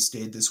surprised he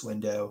stayed this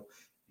window.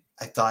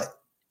 I thought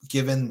I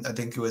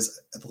think it was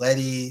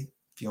Atleti,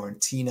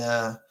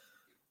 Fiorentina,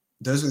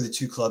 those were the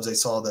two clubs I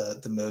saw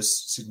the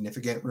most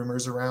significant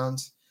rumors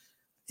around.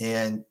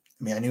 And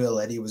I mean, I knew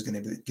Atleti was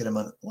going to get him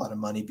a lot of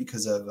money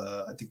because of,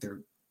 I think they're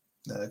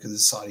because of the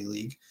Saudi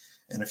league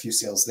and a few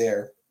sales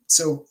there.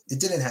 So it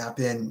didn't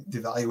happen.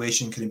 The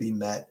valuation couldn't be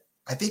met.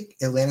 I think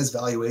Atlanta's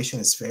valuation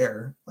is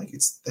fair. Like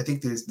I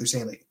think they're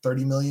saying like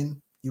 $30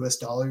 million US.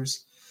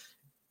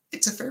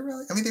 It's a fair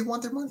value. I mean, they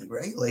want their money,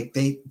 right? Like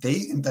they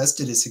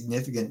invested a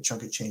significant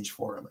chunk of change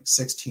for him, like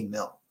 16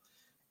 mil.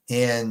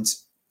 And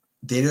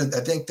they didn't, I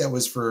think that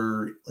was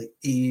for like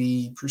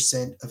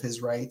 80% of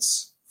his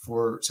rights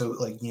so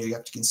like, you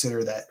have to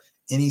consider that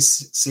any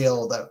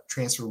sale, that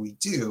transfer we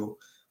do,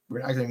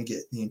 we're not going to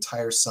get the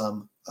entire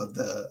sum of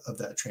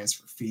that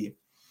transfer fee.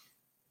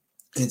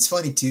 And it's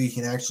funny too, you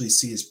can actually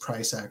see his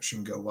price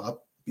action go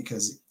up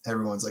because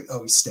everyone's like,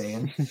 oh, he's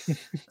staying.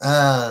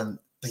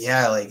 But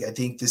yeah, like I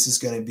think this is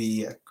going to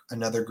be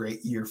another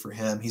great year for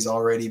him. He's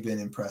already been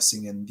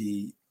impressing in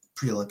the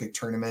pre-Olympic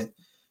tournament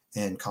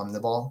and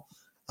CONMEBOL.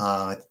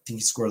 I think he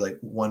scored like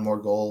one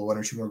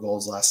or two more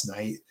goals last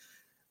night.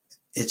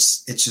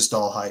 It's just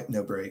all hype,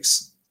 no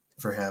breaks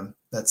for him.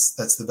 That's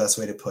the best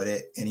way to put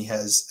it. And he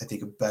has, I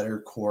think, a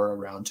better core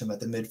around him at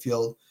the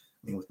midfield.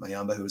 I mean, with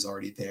Mayumba, who was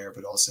already there,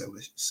 but also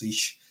with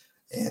Slish.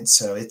 And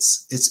so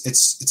it's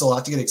a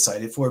lot to get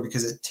excited for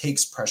because it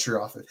takes pressure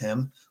off of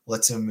him,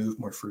 lets him move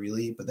more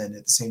freely. But then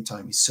at the same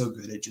time, he's so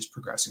good at just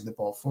progressing the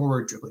ball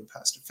forward, dribbling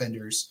past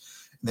defenders,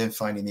 and then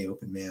finding the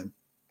open man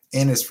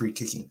and his free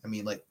kicking. I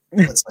mean, like,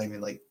 let's not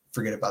even like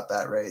forget about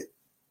that, right?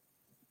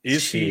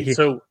 Is he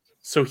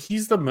so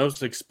he's the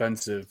most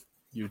expensive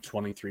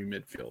U23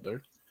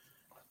 midfielder.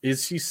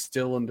 Is he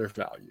still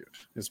undervalued?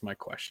 Is my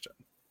question.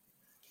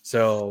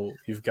 So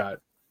you've got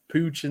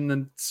Pooch in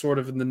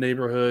the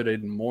neighborhood,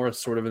 Aiden Morris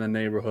sort of in the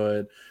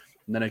neighborhood,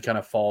 and then it kind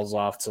of falls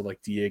off to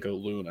like Diego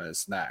Luna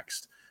is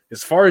next.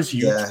 As far as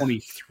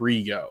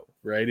U23 go,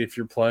 right? If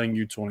you're playing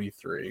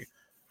U23,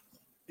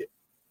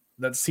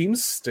 that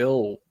seems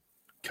still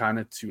kind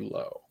of too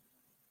low.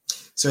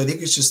 So I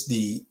think it's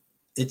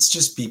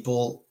just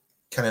people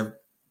kind of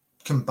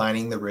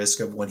combining the risk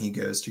of when he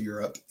goes to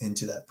Europe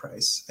into that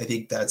price. I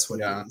think that's what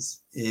it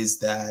is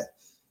that,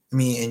 I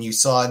mean, and you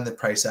saw in the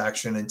price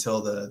action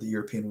until the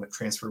European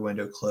transfer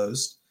window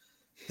closed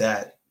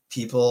that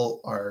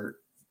people are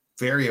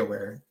very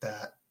aware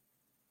that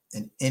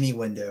in any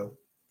window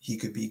he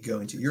could be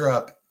going to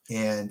Europe.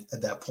 And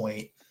at that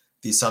point,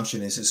 the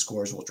assumption is his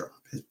scores will drop.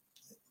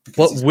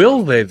 But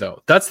will they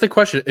though? That's the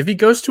question. If he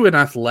goes to an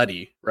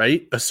Atleti,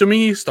 right? Assuming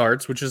he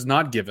starts, which is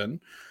not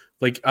given,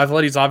 Like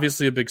Atleti's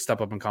obviously a big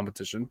step up in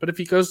competition, but if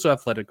he goes to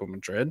Atletico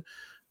Madrid,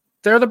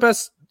 they're the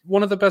best,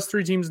 one of the best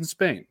 3 teams in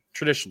Spain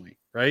traditionally,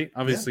 right?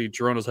 Obviously,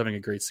 Girona's having a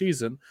great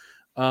season,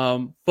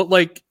 but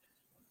like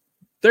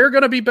they're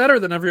going to be better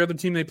than every other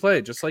team they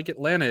play, just like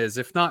Atlanta is.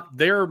 If not,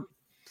 their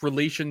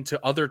relation to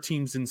other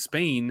teams in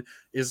Spain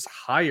is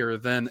higher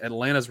than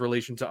Atlanta's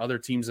relation to other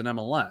teams in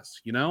MLS.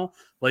 You know,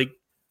 like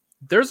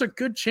there's a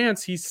good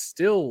chance he's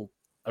still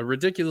a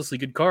ridiculously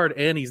good card,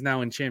 and he's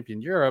now in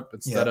Champion Europe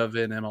instead of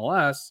in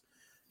MLS,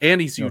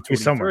 and he's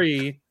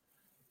U23.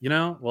 You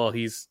know, well,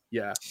 he's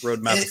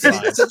roadmap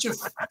aside.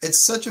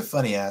 It's such a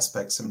funny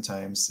aspect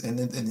sometimes, and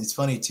it's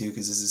funny too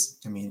because this is,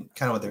 I mean,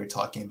 kind of what they were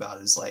talking about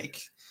is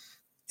like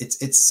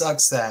it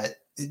sucks that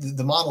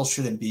the model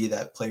shouldn't be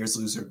that players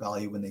lose their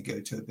value when they go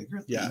to a bigger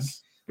league.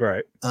 Yes,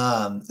 right.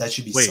 That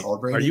should be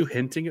celebrated. Are you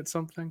hinting at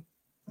something?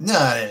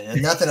 No,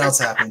 nothing else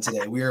happened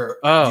today. We are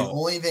the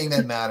only thing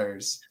that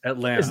matters.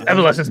 Atlanta,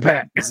 MLS is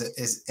back.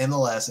 Is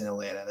MLS in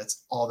Atlanta?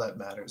 That's all that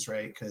matters,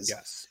 right?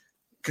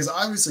 Because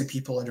obviously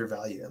people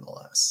undervalue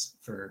MLS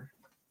for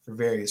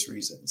various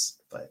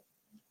reasons, but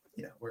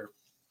you know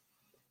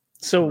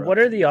what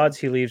are the odds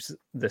he leaves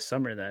this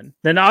summer then?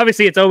 Then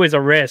obviously it's always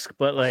a risk,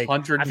 but like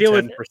 110%. I feel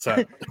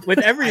with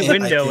every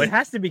window, it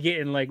has to be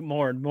getting like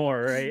more and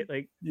more, right?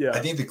 Like I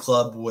think the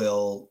club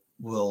will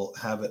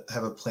have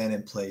a plan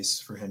in place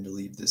for him to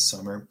leave this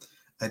summer.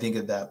 I think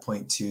at that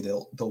point too,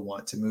 they'll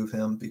want to move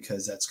him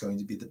because that's going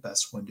to be the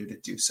best window to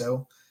do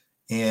so.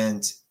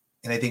 And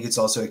I think it's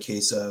also a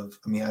case of,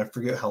 I mean, I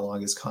forget how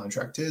long his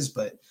contract is,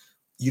 but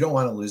you don't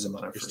want to lose him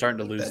on a free. You're starting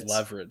to lose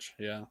leverage.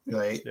 Yeah.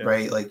 Right. Yeah.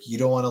 Right. Like you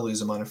don't want to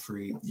lose him on a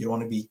free. You don't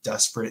want to be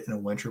desperate in a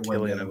winter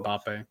window.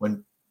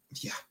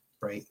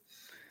 Right.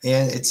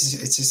 And it's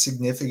a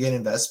significant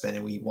investment,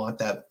 and we want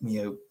that,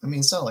 you know, I mean,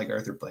 it's not like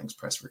Arthur Blank's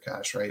press for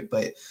cash, right?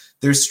 But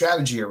there's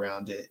strategy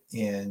around it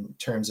in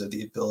terms of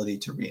the ability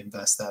to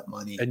reinvest that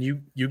money. And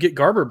you get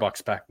Garber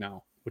bucks back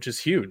now, which is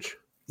huge.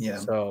 Yeah.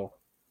 So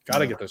got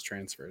to get those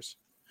transfers.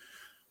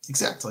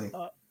 Exactly.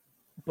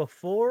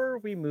 Before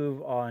we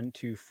move on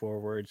to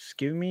forwards,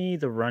 give me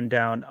the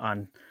rundown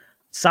on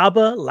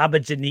Saba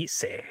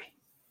Labajanice.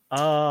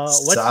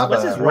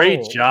 What's his role?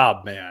 Great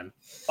job, man.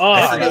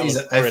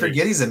 I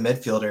forget he's a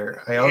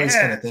midfielder. I always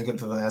kind of think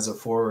of him as a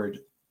forward.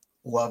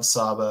 Love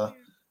Saba.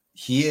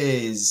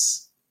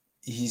 He's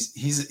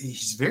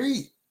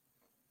very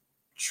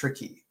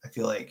tricky. I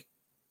feel like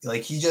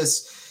he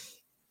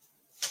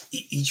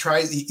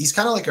tries. He's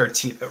kind of like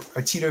Tito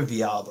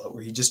Villalba,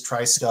 where he just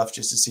tries stuff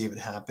just to see if it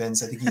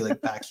happens. I think he like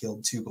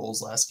backheeled 2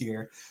 goals last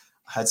year.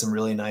 Had some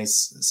really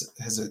nice,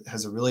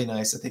 has a really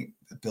nice, I think,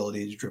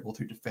 ability to dribble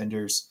through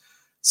defenders.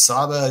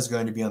 Saba is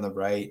going to be on the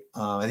right.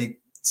 I think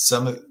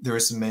there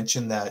was some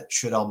mention that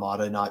should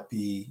Almada not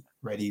be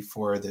ready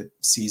for the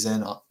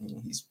season,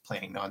 he's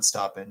playing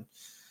nonstop in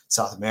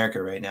South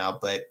America right now,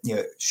 but you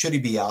know, should he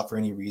be out for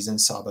any reason,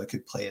 Saba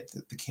could play at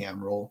the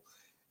cam role.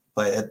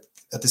 But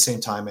at the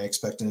same time, I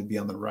expect him to be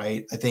on the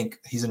right. I think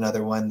he's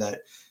another one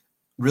that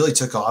really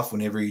took off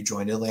whenever he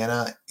joined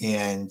Atlanta,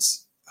 and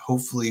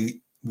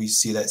hopefully we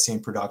see that same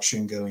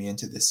production going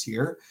into this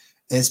year.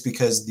 And it's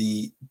because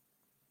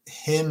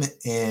him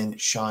and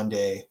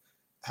Shande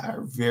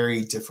are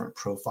very different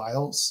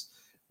profiles,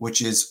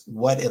 which is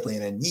what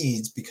Atlanta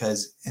needs,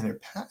 because in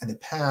the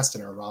past,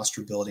 in our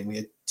roster building, we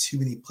had too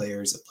many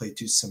players that played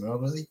too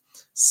similarly.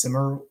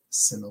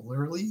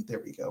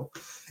 There we go.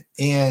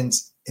 And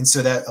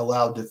so that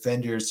allowed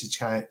defenders to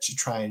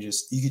try and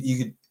just, you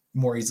could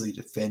more easily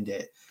defend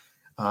it.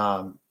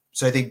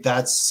 So I think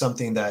that's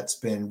something that's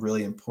been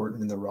really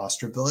important in the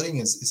roster building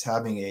is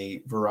having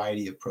a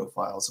variety of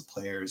profiles of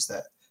players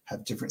that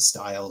have different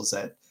styles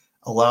that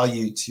allow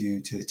you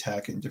to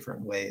attack in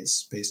different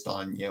ways based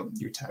on, you know,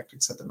 your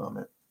tactics at the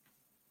moment.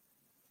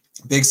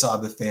 Big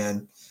Saba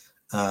fan,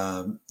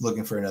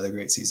 looking for another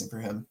great season for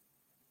him.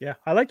 Yeah,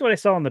 I liked what I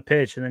saw on the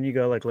pitch, and then you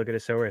go like look at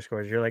his Sorare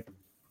scores. You're like,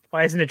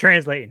 why isn't it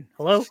translating?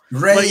 Hello,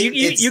 right? But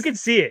you can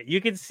see it.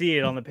 You can see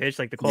it on the pitch,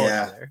 like the quality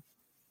there.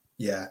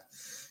 Yeah,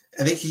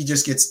 I think he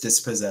just gets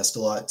dispossessed a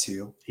lot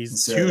too.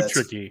 He's too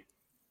tricky.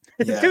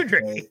 Yeah, too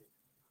tricky. Right?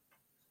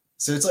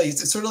 So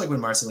it's sort of like when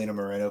Marcelino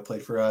Moreno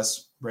played for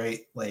us,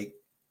 right? Like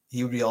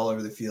he would be all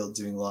over the field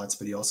doing lots,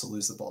 but he also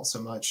lose the ball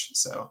so much.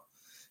 So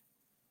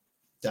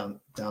down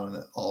on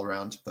it all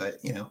around,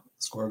 but you know,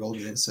 score a goal,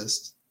 get an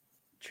assist.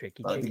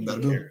 Tricky.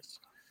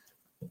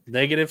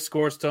 Negative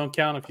scores don't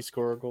count if you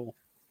score a goal.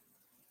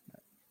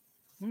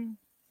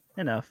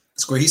 Enough.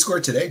 He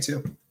scored today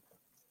too,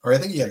 or I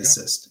think he had an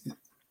assist.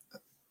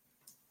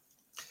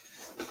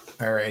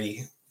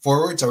 Alrighty,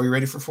 forwards. Are we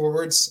ready for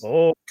forwards?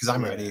 Oh, because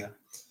I'm ready.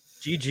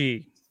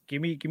 GG. Give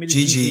me the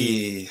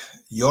GG.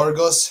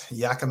 Yorgos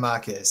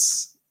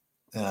Yakimakis.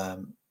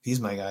 He's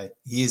my guy.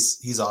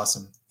 He's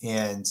awesome,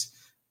 and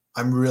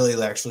I'm really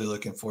actually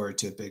looking forward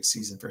to a big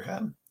season for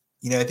him.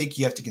 You know, I think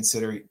you have to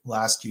consider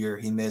last year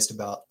he missed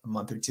about a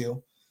month or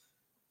two.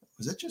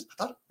 Was it just?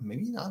 I thought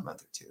maybe not a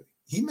month or two.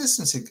 He missed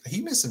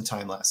some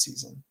time last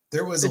season.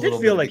 There was. It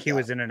did feel like he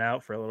was in and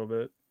out for a little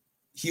bit.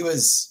 He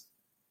was.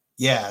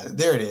 Yeah,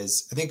 there it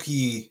is. I think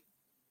he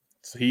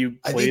So he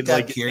played that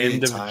like period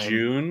end of of time-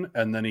 June,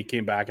 and then he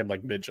came back in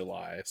like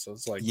mid-July. So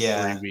it's like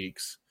 3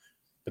 weeks.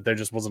 But there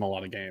just wasn't a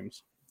lot of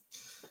games.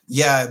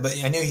 Yeah, but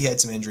I knew he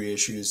had some injury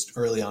issues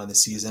early on in the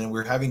season, and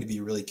we're having to be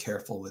really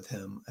careful with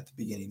him at the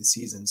beginning of the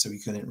season. So we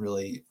couldn't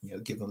really,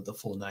 give him the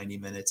full 90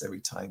 minutes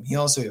every time. He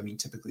also,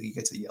 typically he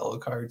gets a yellow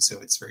card, so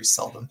it's very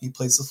seldom he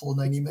plays the full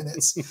 90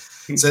 minutes.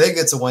 So I think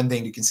that's the one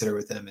thing to consider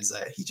with him, is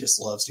that he just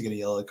loves to get a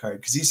yellow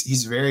card because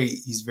he's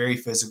very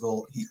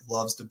physical. He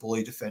loves to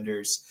bully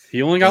defenders.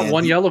 He only got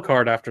one yellow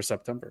card after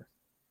September.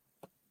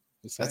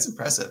 That's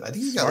impressive. I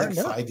think he got like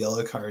 5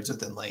 yellow cards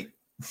within like.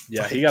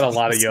 Yeah, he got a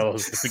lot of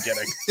yellows at the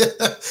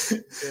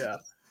beginning. Yeah.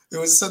 It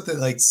was something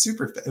like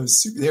super. It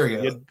was super. There we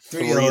go.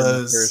 3 in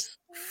yellows.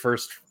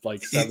 First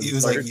like 7. It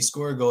was like you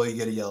score a goal, you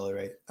get a yellow,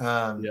 right?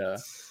 Yeah.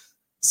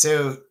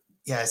 So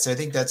I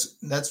think that's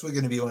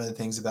going to be one of the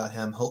things about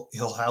him.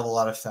 He'll have a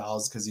lot of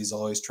fouls because he's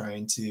always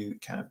trying to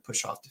kind of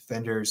push off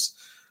defenders.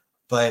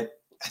 But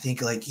I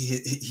think like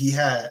he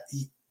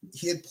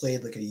had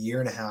played like a year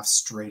and a half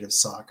straight of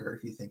soccer,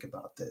 if you think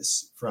about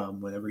this, from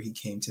whenever he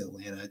came to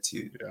Atlanta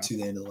to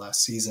the end of the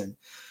last season.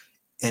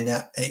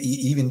 And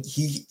even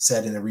he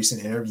said in a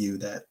recent interview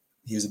that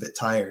he was a bit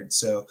tired.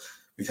 So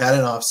we've had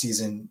an off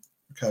season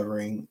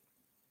recovering.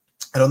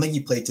 I don't think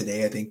he played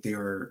today. I think they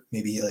were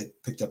maybe like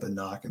picked up a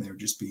knock and they were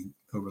just being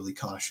overly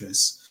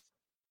cautious.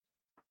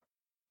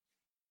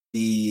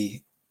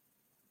 I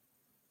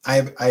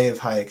have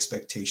high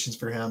expectations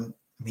for him.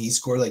 I mean, he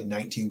scored like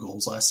 19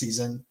 goals last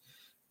season.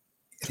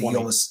 20. He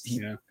almost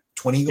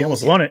 20 goals. He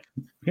almost won it.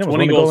 He almost 20 won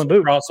the goals Golden Boot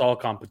across all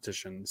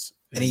competitions.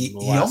 And he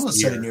almost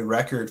set a new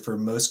record for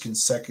most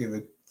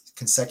consecutive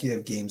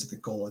games at the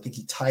goal. I think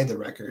he tied the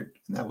record,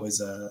 and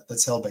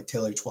that's held by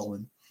Taylor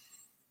Twellman.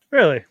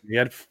 Really? He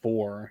had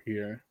 4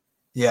 here.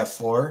 Yeah,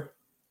 4.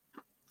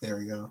 There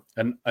we go.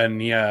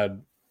 And he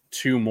had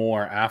 2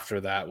 more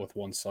after that with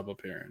 1 sub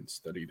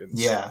appearance that he didn't.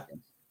 Yeah.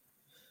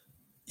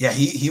 Yeah,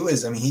 he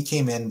was. I mean, he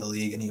came in the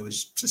league and he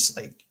was just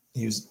like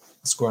he was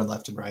scoring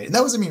left and right, and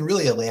that was,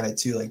 really Atlanta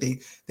too. Like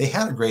they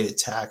had a great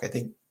attack. I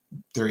think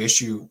their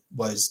issue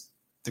was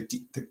their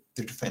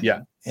defending.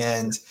 Yeah,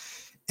 and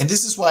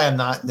this is why I'm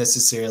not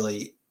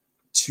necessarily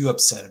too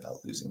upset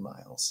about losing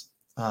Miles.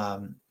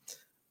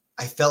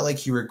 I felt like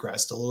he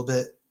regressed a little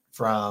bit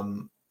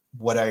from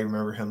what I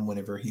remember him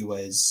whenever he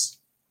was.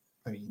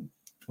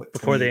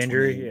 Before the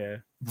injury, yeah.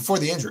 Before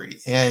the injury,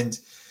 and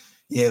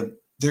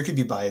there could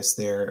be bias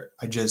there.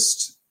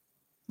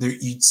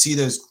 You'd see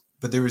those,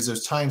 but there was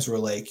those times where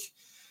like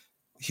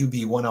he would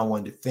be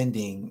one-on-one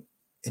defending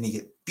and he'd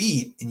get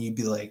beat, and you'd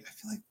be like, I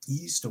feel like he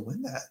used to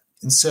win that.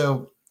 And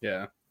so,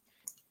 yeah,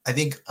 I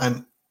think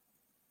I'm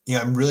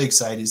really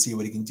excited to see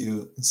what he can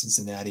do in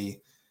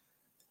Cincinnati.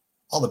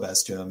 All the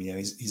best to him.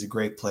 He's a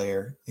great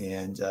player,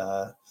 and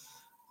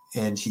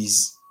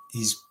he's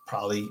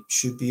probably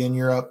should be in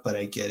Europe, but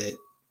I get it,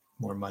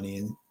 more money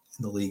in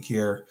the league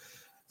here.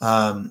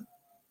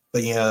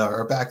 But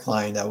our back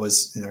line, that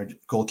was, our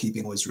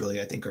goalkeeping was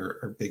really, I think,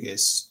 our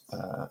biggest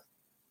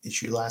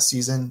issue last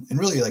season, and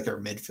really like our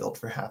midfield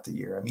for half the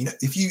year. I mean,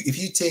 if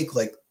you take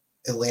like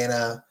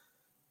Atlanta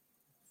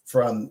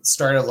from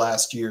start of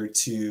last year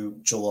to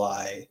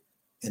July,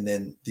 and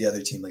then the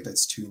other team, like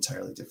that's 2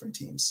 entirely different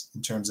teams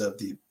in terms of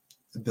the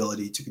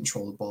ability to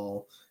control the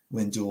ball,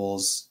 win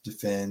duels,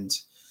 defend.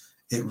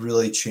 It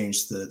really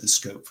changed the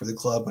scope for the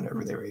club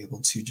whenever they were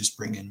able to just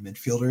bring in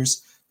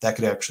midfielders that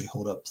could actually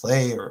hold up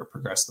play or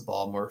progress the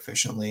ball more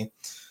efficiently.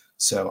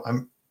 So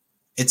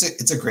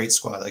it's a great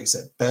squad. Like I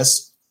said,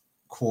 best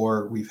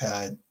core we've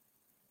had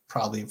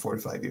probably in 4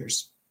 to 5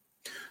 years.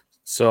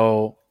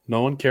 So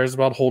no one cares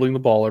about holding the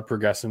ball or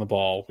progressing the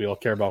ball. We all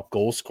care about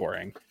goal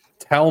scoring.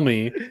 Tell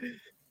me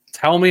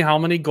how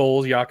many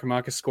goals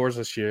Giakoumakis scores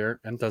this year,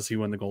 and does he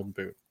win the Golden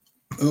Boot?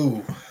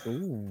 Ooh.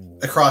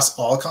 Across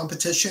all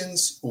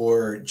competitions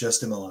or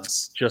just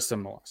MLS? Just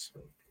MLS.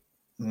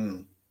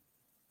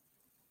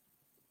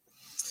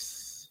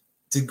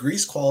 Did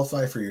Greece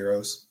qualify for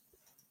Euros?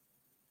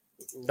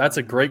 That's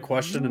a great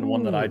question, and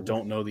one that I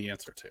don't know the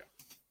answer to.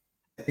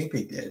 I think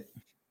they did.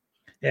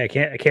 Yeah, I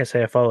can't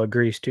say I follow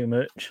Greece too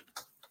much.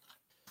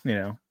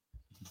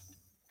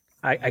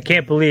 I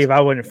can't believe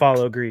I wouldn't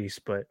follow Greece,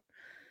 but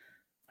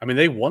I mean,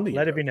 they won the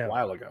Let it be Euros known. a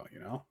while ago.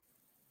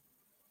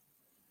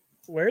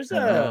 Where's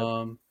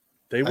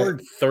they were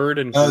third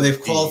in. Oh, they've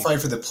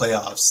qualified for the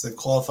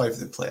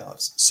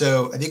playoffs.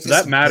 So I think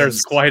that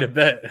matters quite a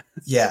bit.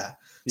 Yeah.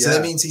 So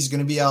that means he's going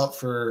to be out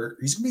for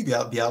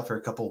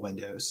a couple of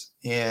windows,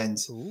 and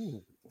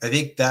I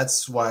think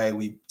that's why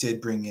we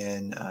did bring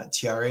in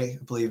Tiare,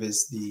 I believe,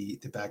 is the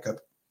backup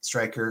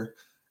striker,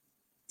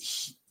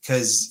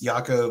 because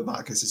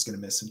Giakoumakis is going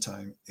to miss some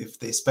time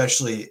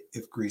especially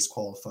if Greece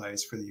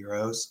qualifies for the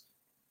Euros.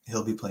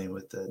 He'll be playing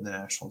with the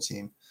national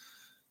team.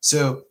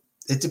 So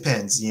it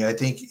depends. I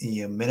think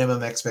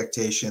minimum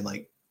expectation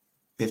like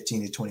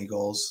 15 to 20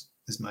 goals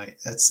is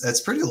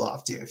that's pretty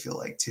lofty, I feel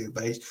like, too.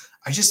 But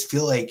I just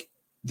feel like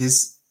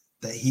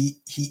that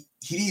he didn't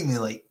even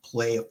like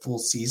play a full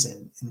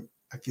season, and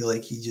I feel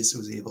like he just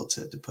was able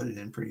to put it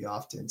in pretty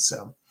often.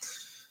 So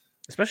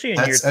especially in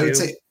year 2. I would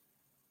say,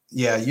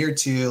 year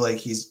 2, like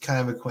he's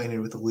kind of acquainted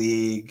with the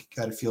league,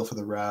 got a feel for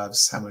the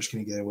refs, how much can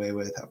he get away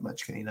with, how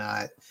much can he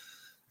not.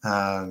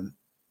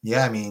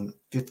 I mean,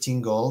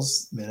 15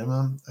 goals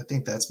minimum. I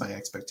think that's my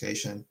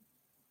expectation.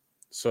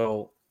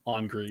 So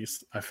on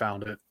Greece, I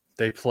found it.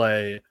 They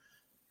play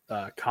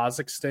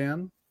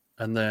Kazakhstan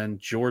and then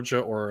Georgia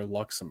or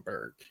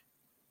Luxembourg.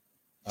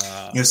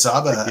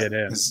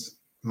 Saba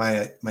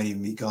might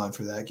even be gone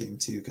for that game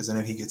too, because I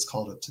know he gets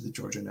called up to the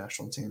Georgia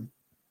national team.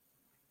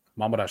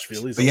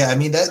 Mamardashvili's. But yeah, I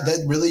mean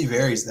that really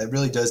varies. That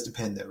really does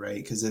depend, though,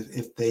 right? Because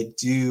if they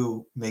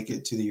do make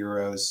it to the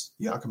Euros,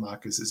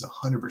 Giacomakis is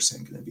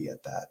 100% going to be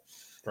at that,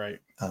 right?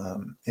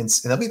 And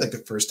that'll be like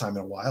the first time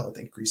in a while I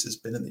think Greece has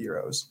been in the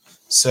Euros.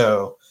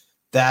 So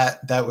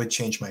that would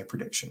change my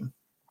prediction.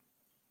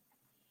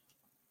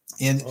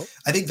 And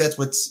I think that's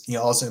what's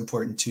also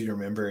important too to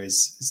remember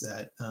is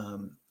that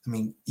I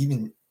mean,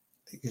 even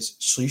I guess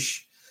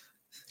Schlich.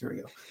 Here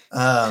we go.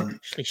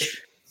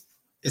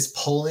 Is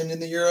Poland in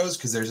the Euros?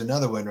 Because there's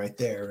another one right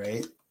there,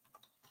 right?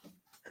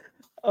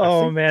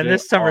 Oh man,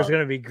 this summer's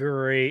gonna be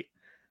great.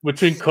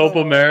 Between Copa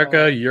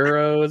America,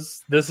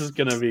 Euros, this is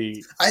gonna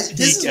be this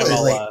is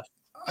MLS.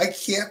 I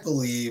can't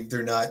believe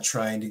they're not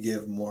trying to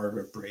give more of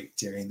a break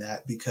during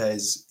that,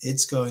 because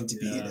it's going to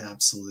be an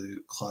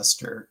absolute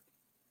cluster.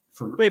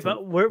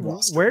 But where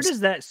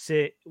does that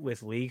sit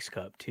with Leagues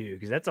Cup too?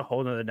 Because that's a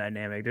whole nother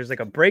dynamic. There's like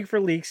a break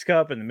for Leagues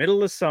Cup in the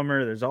middle of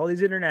summer. There's all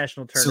these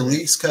international tournaments. So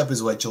Leagues Cup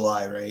is what,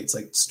 July, right? It's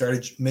like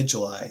started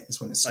mid-July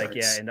is when it starts.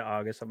 Like into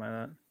August, something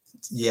like that.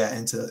 Yeah,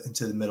 into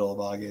the middle of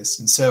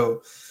August. And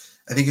so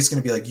I think it's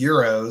going to be like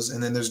Euros,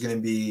 and then there's going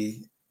to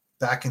be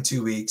back in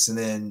 2 weeks, and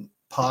then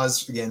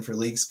pause again for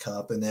Leagues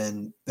Cup, and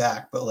then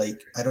back. But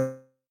like, are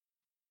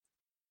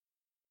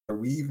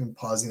we even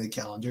pausing the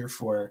calendar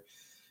for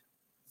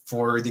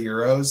the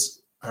Euros?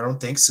 I don't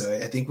think so.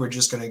 I think we're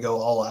just going to go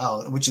all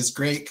out, which is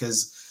great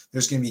because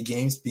there's going to be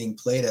games being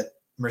played at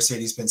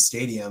Mercedes-Benz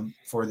Stadium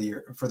for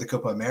the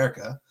Copa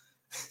America.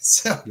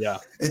 So yeah,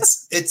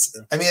 it's.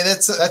 I mean,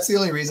 that's the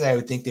only reason I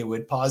would think they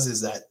would pause, is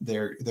that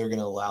they're going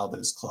to allow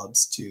those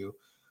clubs to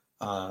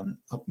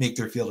make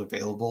their field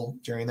available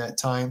during that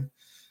time.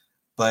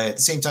 But at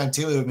the same time,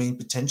 too, it would mean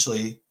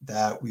potentially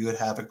that we would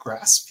have a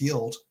grass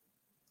field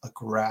to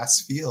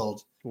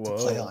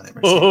play on it.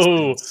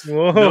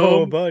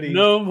 Whoa, buddy!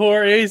 No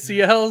more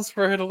ACLs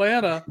for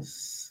Atlanta.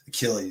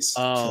 Achilles.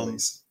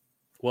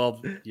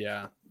 Well,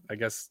 yeah, I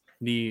guess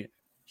knee,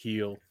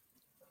 heel.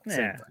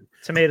 Yeah,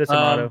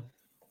 tomato.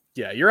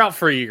 Yeah, you're out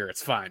for a year.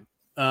 It's fine.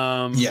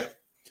 Yeah.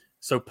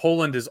 So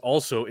Poland is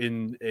also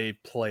in a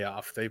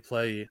playoff. They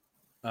play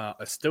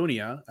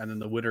Estonia, and then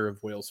the winner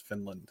of Wales,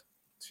 Finland.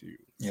 I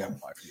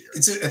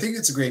think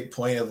it's a great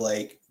point of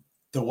like,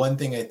 the one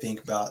thing I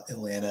think about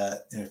Atlanta,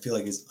 and I feel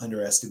like is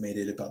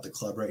underestimated about the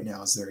club right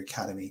now, is their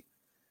academy.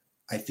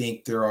 I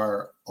think there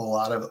are a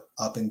lot of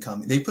up and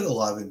coming. They put a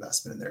lot of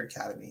investment in their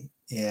academy.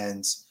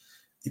 And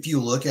if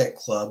you look at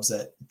clubs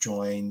that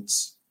joined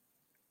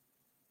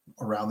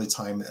around the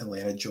time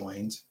Atlanta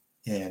joined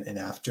and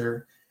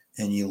after,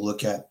 and you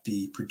look at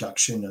the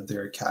production of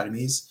their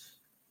academies,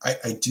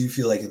 I do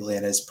feel like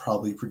Atlanta has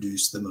probably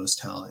produced the most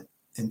talent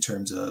in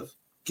terms of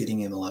getting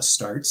MLS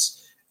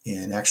starts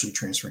and actually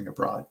transferring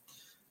abroad.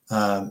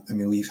 I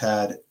mean, we've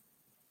had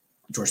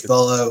George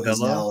Bello, who's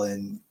now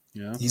in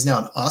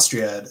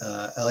Austria at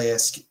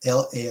LASK.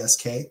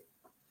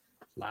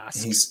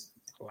 He's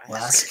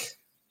Lask.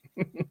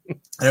 I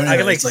don't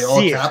know. It's like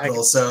all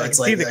capitals, so it's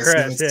like the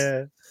crest.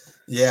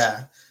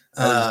 Yeah.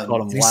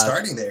 He's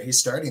starting there.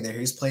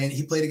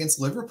 He played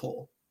against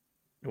Liverpool.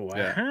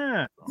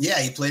 Wow. Yeah,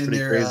 he played in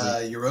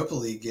their Europa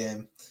League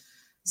game.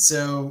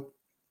 So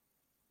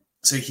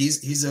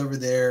he's over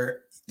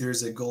there.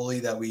 There's a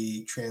goalie that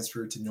we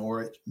transferred to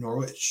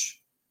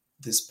Norwich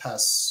this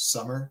past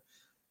summer.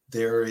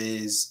 There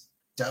is,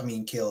 I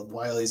mean, Caleb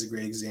Wiley is a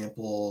great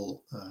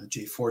example.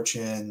 Jay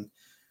Fortune.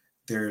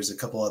 There's a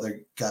couple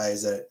other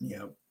guys that,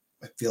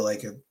 I feel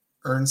like have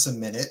earned some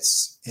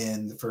minutes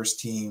in the first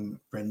team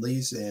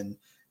friendlies, and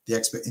the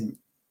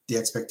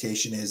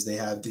expectation is they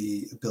have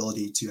the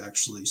ability to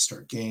actually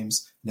start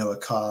games. Noah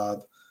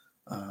Cobb,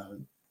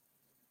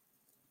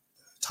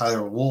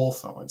 Tyler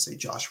Wolf, I want to say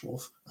Josh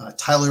Wolf,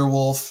 Tyler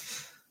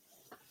Wolf.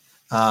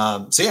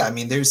 So yeah, I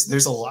mean,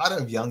 there's a lot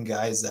of young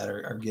guys that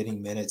are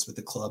getting minutes with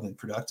the club and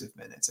productive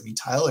minutes. I mean,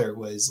 Tyler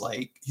was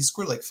like, he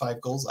scored like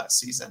 5 goals last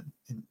season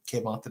and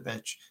came off the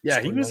bench.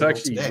 Yeah, he was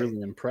actually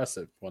really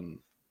impressive when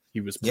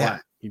he was playing. Yeah.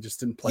 He just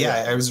didn't play.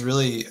 Yeah, I was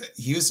really,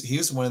 he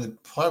was one of the,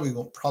 probably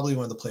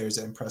one of the players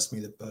that impressed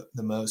me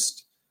the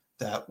most,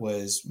 that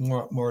was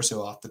more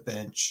so off the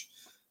bench.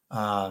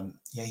 Yeah,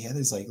 he had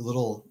his like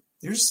little,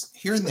 there's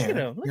here and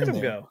there. Look at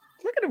him go.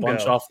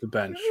 Bunch off the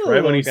bench.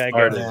 Right when he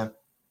started. Yeah.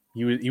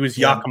 He was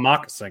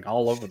Giacomakising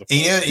all over the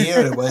place. And you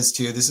know what it was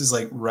too? This is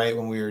like right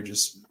when we were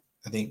just,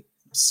 I think,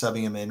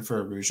 subbing him in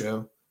for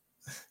Arujo.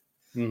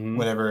 Mm-hmm.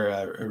 Whenever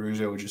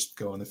Arujo would just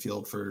go on the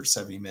field for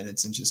 70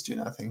 minutes and just do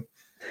nothing.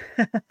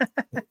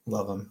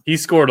 Love him. He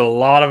scored a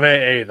lot of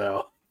AA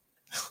though.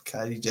 Oh,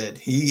 God, he did.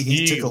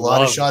 He took a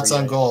lot of shots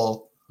on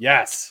goal.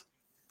 Yes.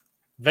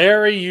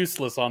 Very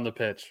useless on the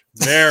pitch.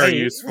 Very Hey.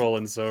 useful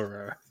in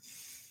Sorare.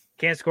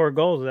 Can't score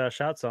goals without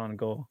shots on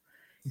goal.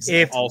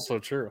 Exactly. Also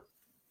true.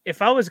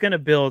 If I was going to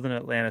build an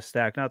Atlanta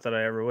stack, not that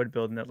I ever would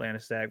build an Atlanta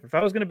stack, but if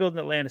I was going to build an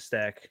Atlanta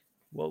stack,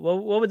 what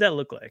would that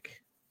look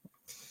like?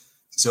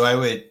 So I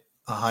would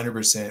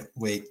 100%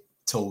 wait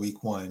till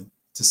week 1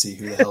 to see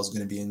who the hell's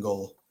going to be in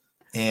goal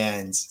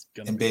and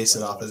base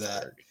it off of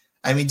that.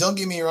 I mean, don't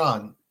get me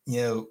wrong.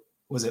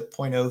 Was it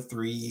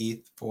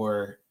 0.03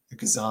 for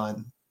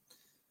Kazan?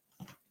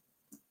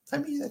 I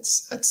mean,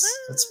 that's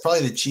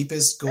probably the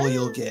cheapest goal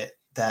you'll get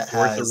that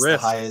has the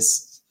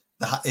highest.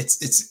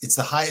 It's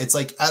the high. It's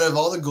like out of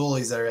all the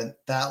goalies that are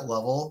at that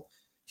level,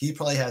 he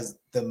probably has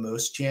the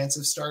most chance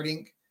of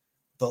starting.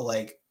 But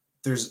like,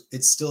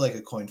 it's still like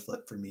a coin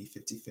flip for me,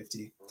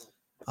 50-50.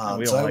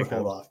 So I would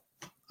hold off.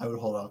 I would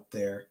hold off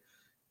there.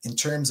 In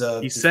terms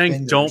of he's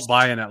saying, don't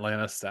buy an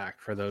Atlanta stack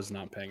for those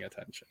not paying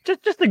attention.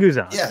 Just the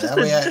Guzan. Yeah,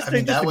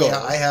 that way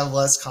I have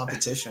less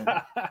competition.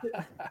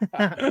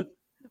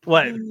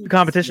 What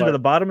competition to the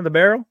bottom of the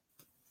barrel?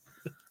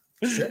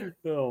 Sure.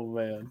 Oh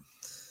man.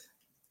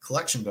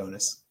 Collection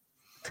bonus.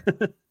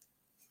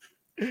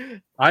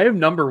 I am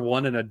number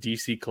 1 in a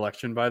DC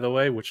collection, by the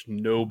way, which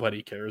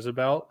nobody cares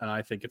about, and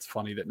I think it's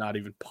funny that not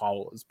even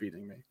Powell is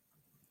beating me.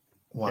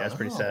 Wow, yeah, it's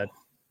pretty sad.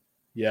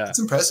 Yeah, it's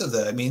impressive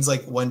though. It means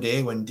like one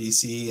day when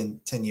DC in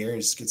 10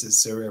 years gets a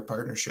Sorare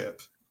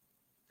partnership,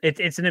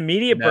 it's an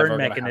immediate burn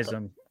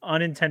mechanism,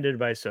 unintended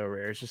by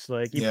Sorare. It's just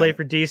like you play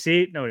for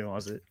DC, nobody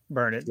wants it,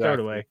 burn it, throw it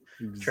away,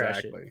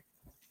 trash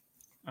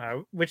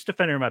it. Which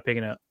defender am I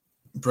picking up?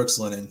 Brooks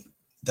Lennon.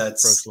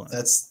 That's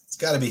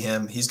got to be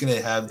him. He's going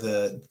to have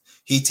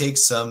he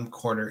takes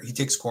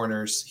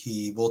corners.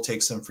 He will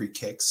take some free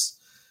kicks,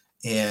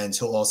 and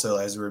he'll also,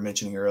 as we were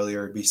mentioning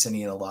earlier, be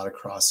sending in a lot of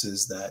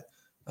crosses that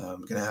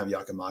going to have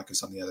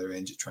Giakoumakis on the other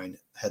end to try and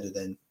head it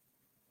in.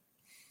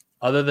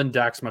 Other than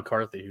Dax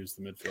McCarthy, who's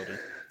the midfielder.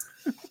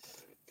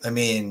 I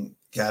mean,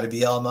 got to be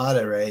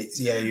Almada, right?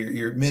 Yeah,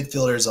 your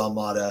midfielder is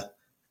Almada,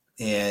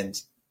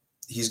 and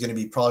he's going to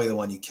be probably the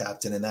one you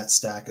captain in that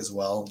stack as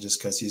well, just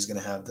because he's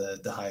going to have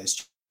the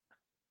highest.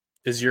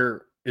 Is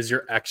your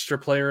extra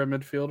player a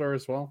midfielder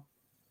as well?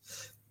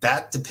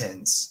 That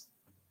depends.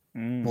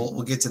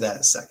 We'll get to that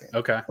in a second.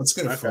 Okay. Let's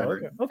go to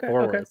forward. Okay.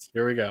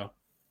 Here we go.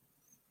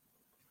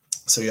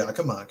 So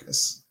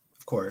Giakoumakis,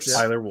 of course.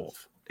 Tyler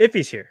Wolf. If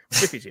he's here.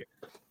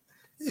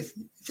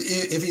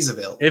 if he's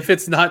available. If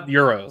it's not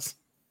Euros.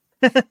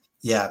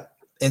 Yeah.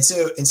 And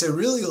so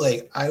really,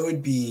 like, I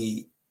would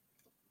say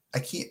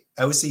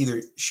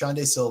either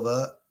Shande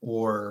Silva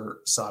or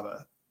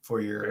Saba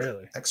for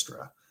your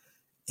extra.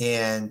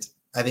 And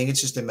I think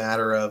it's just a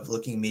matter of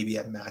looking maybe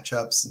at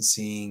matchups and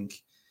seeing,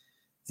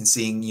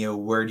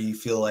 where do you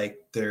feel like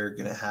they're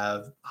going to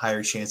have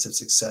higher chance of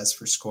success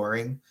for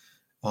scoring.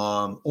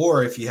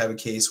 Or if you have a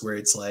case where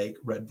it's like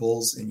Red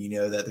Bulls and you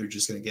know that they're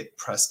just going to get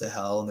pressed to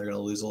hell and they're going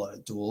to lose a lot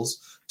of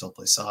duels, don't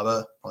play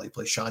Saba, probably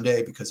play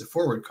Shande, because a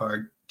forward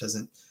card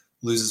doesn't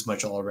lose as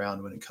much all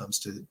around when it comes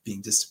to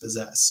being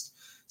dispossessed.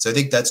 So I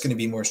think that's going to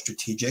be more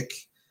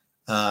strategic.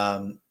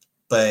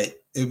 But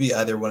it would be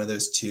either one of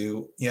those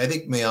two. I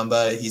think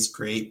Mayamba, he's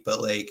great,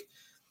 but like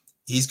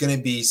he's going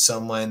to be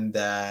someone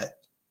that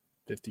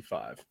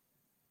 55.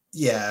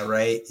 Yeah,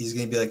 right. He's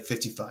going to be like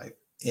 55.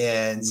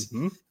 And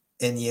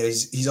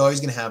he's always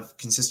going to have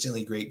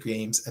consistently great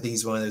games. I think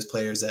he's one of those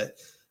players that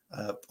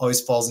always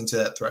falls into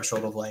that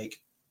threshold of like,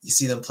 you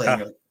see them playing,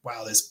 you're like,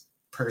 wow, this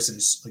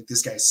person's like,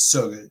 this guy's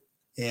so good.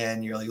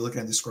 And you're like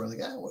looking at the score, like,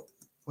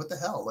 what the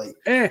hell? Like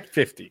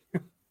 50.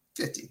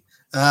 50.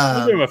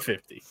 We'll give him a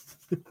 50.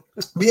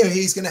 But yeah,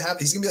 he's gonna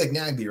be like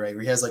Nagby, right?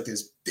 Where he has like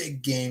those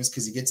big games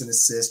because he gets an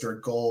assist or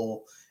a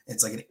goal, and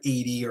it's like an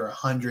 80 or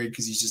 100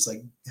 because he's just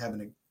like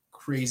having a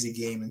crazy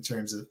game in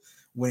terms of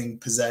winning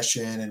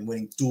possession and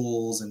winning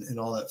duels and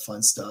all that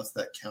fun stuff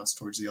that counts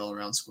towards the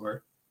all-around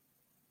score.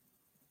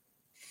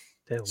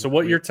 So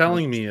what you're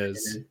telling me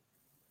is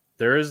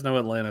there is no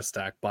Atlanta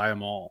stack. Buy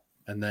them all,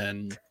 and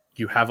then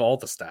you have all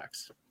the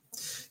stacks.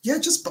 Yeah,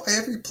 just buy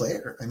every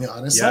player. I mean,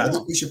 honestly, I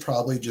think we should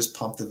probably just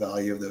pump the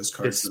value of those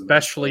cards.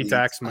 Especially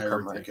Dax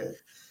McCarthy.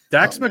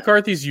 Dax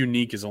McCarthy's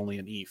unique is only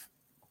an ETH.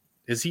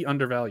 Is he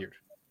undervalued?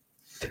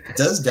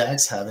 Does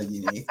Dax have a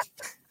unique?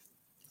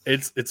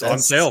 It's on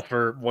sale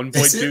for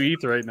 1.2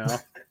 ETH right now.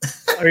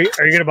 Are you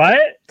going to buy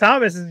it?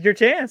 Thomas, this is your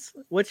chance.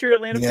 What's your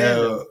Atlanta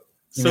fan?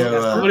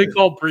 Somebody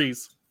call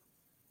Breeze.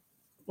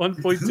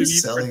 1.2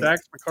 ETH for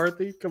Dax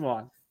McCarthy? Come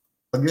on.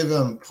 I'll give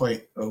him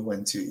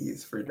 0.012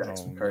 ETH for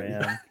Dax McCarthy.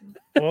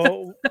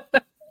 Well,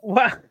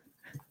 while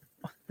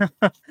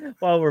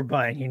we're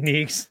buying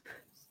uniques,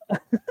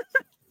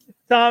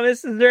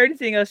 Thomas, is there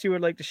anything else you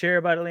would like to share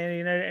about Atlanta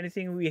United?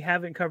 Anything we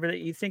haven't covered that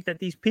you think that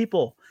these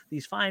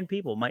fine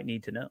people might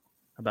need to know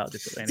about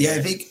this Atlanta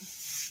United?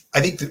 I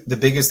think the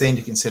biggest thing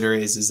to consider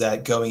is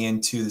that going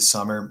into the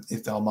summer,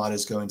 if Almada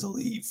is going to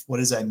leave, what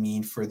does that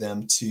mean for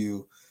them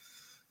to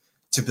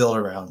build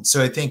around?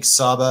 So I think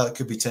Saba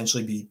could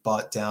potentially be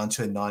bought down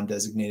to a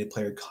non-designated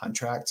player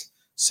contract.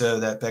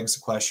 So that begs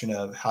the question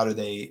of how do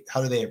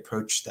they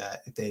approach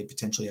that if they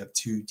potentially have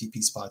 2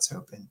 DP spots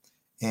open,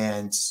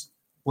 and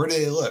where do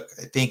they look?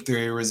 I think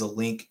there was a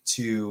link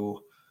to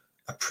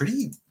a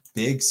pretty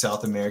big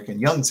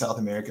young South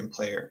American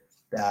player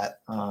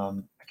that I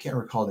can't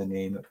recall the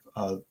name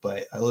of,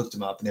 but I looked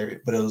him up,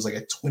 but it was like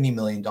a $20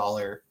 million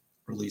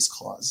release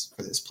clause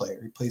for this player.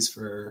 He plays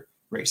for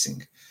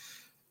Racing,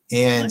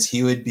 and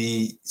he would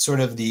be sort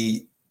of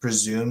the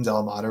presumed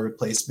Almada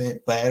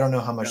replacement, but I don't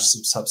know how much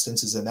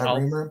substance is in that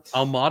rumor.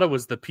 Almada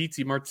was the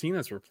PT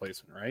Martinez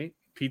replacement, right?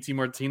 PT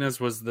Martinez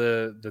was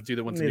the dude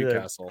that went to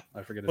Newcastle.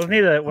 I forget his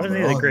name. Wasn't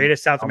he the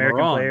greatest South American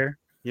player?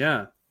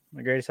 Yeah.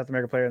 The greatest South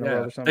American player in the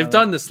world or something. They've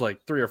done this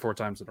like 3 or 4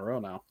 times in a row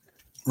now.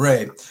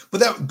 Right. But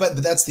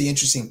that's the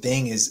interesting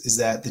thing is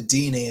that the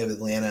DNA of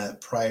Atlanta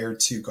prior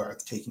to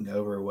Garth taking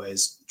over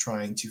was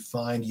trying to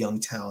find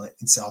young talent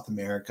in South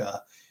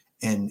America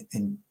and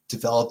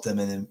develop them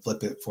and then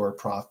flip it for a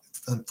profit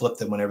and flip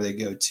them whenever they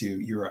go to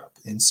Europe.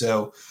 And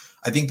so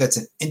I think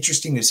that's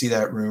interesting to see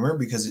that rumor,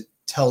 because it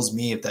tells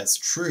me, if that's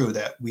true,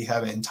 that we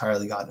haven't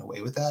entirely gotten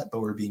away with that,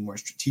 but we're being more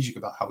strategic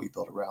about how we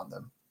build around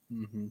them.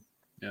 Mm-hmm.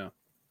 Yeah.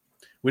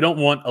 We don't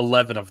want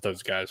 11 of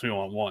those guys. We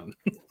want 1.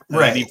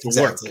 Right.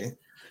 Exactly. Work.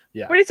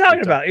 Yeah. What are you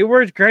talking about? It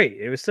worked great.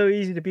 It was so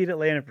easy to beat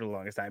Atlanta for the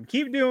longest time.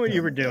 Keep doing what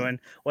you were doing.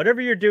 Whatever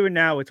you're doing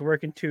now, it's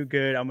working too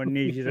good. I'm gonna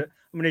need you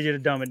to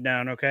dumb it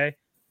down, okay?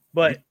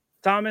 But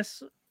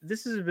Thomas,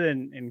 this has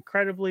been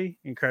incredibly,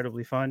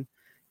 incredibly fun.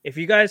 If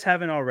you guys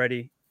haven't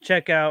already,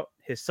 check out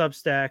his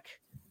Substack.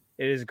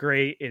 It is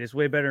great. It is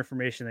way better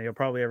information than you'll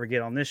probably ever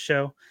get on this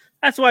show.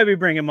 That's why we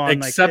bring him on.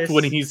 Except like this.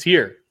 when he's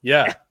here.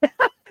 Yeah.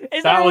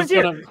 You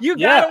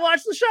gotta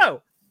watch the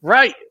show.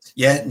 Right.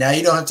 Yeah. Now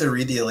you don't have to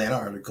read the Atlanta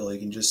article. You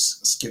can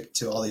just skip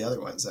to all the other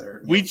ones that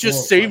are. We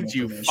just saved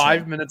you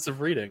 5 minutes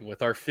of reading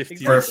with our 50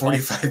 for a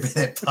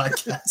 45-minute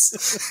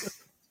podcast.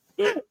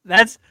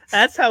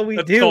 That's how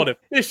we do called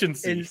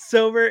efficiency in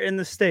Silver in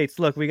the States.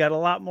 Look, we got a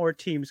lot more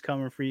teams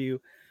coming for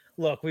you.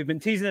 Look, we've been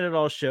teasing it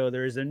all show.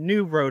 There is a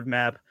new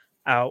roadmap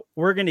out.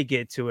 We're going to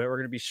get to it. We're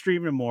going to be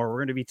streaming more. We're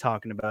going to be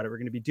talking about it. We're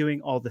going to be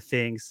doing all the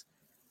things.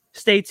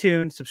 Stay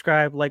tuned,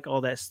 subscribe, like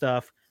all that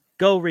stuff.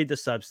 Go read the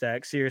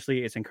Substack.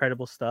 Seriously, it's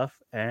incredible stuff.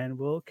 And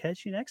we'll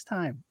catch you next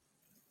time.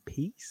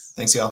 Peace. Thanks, y'all.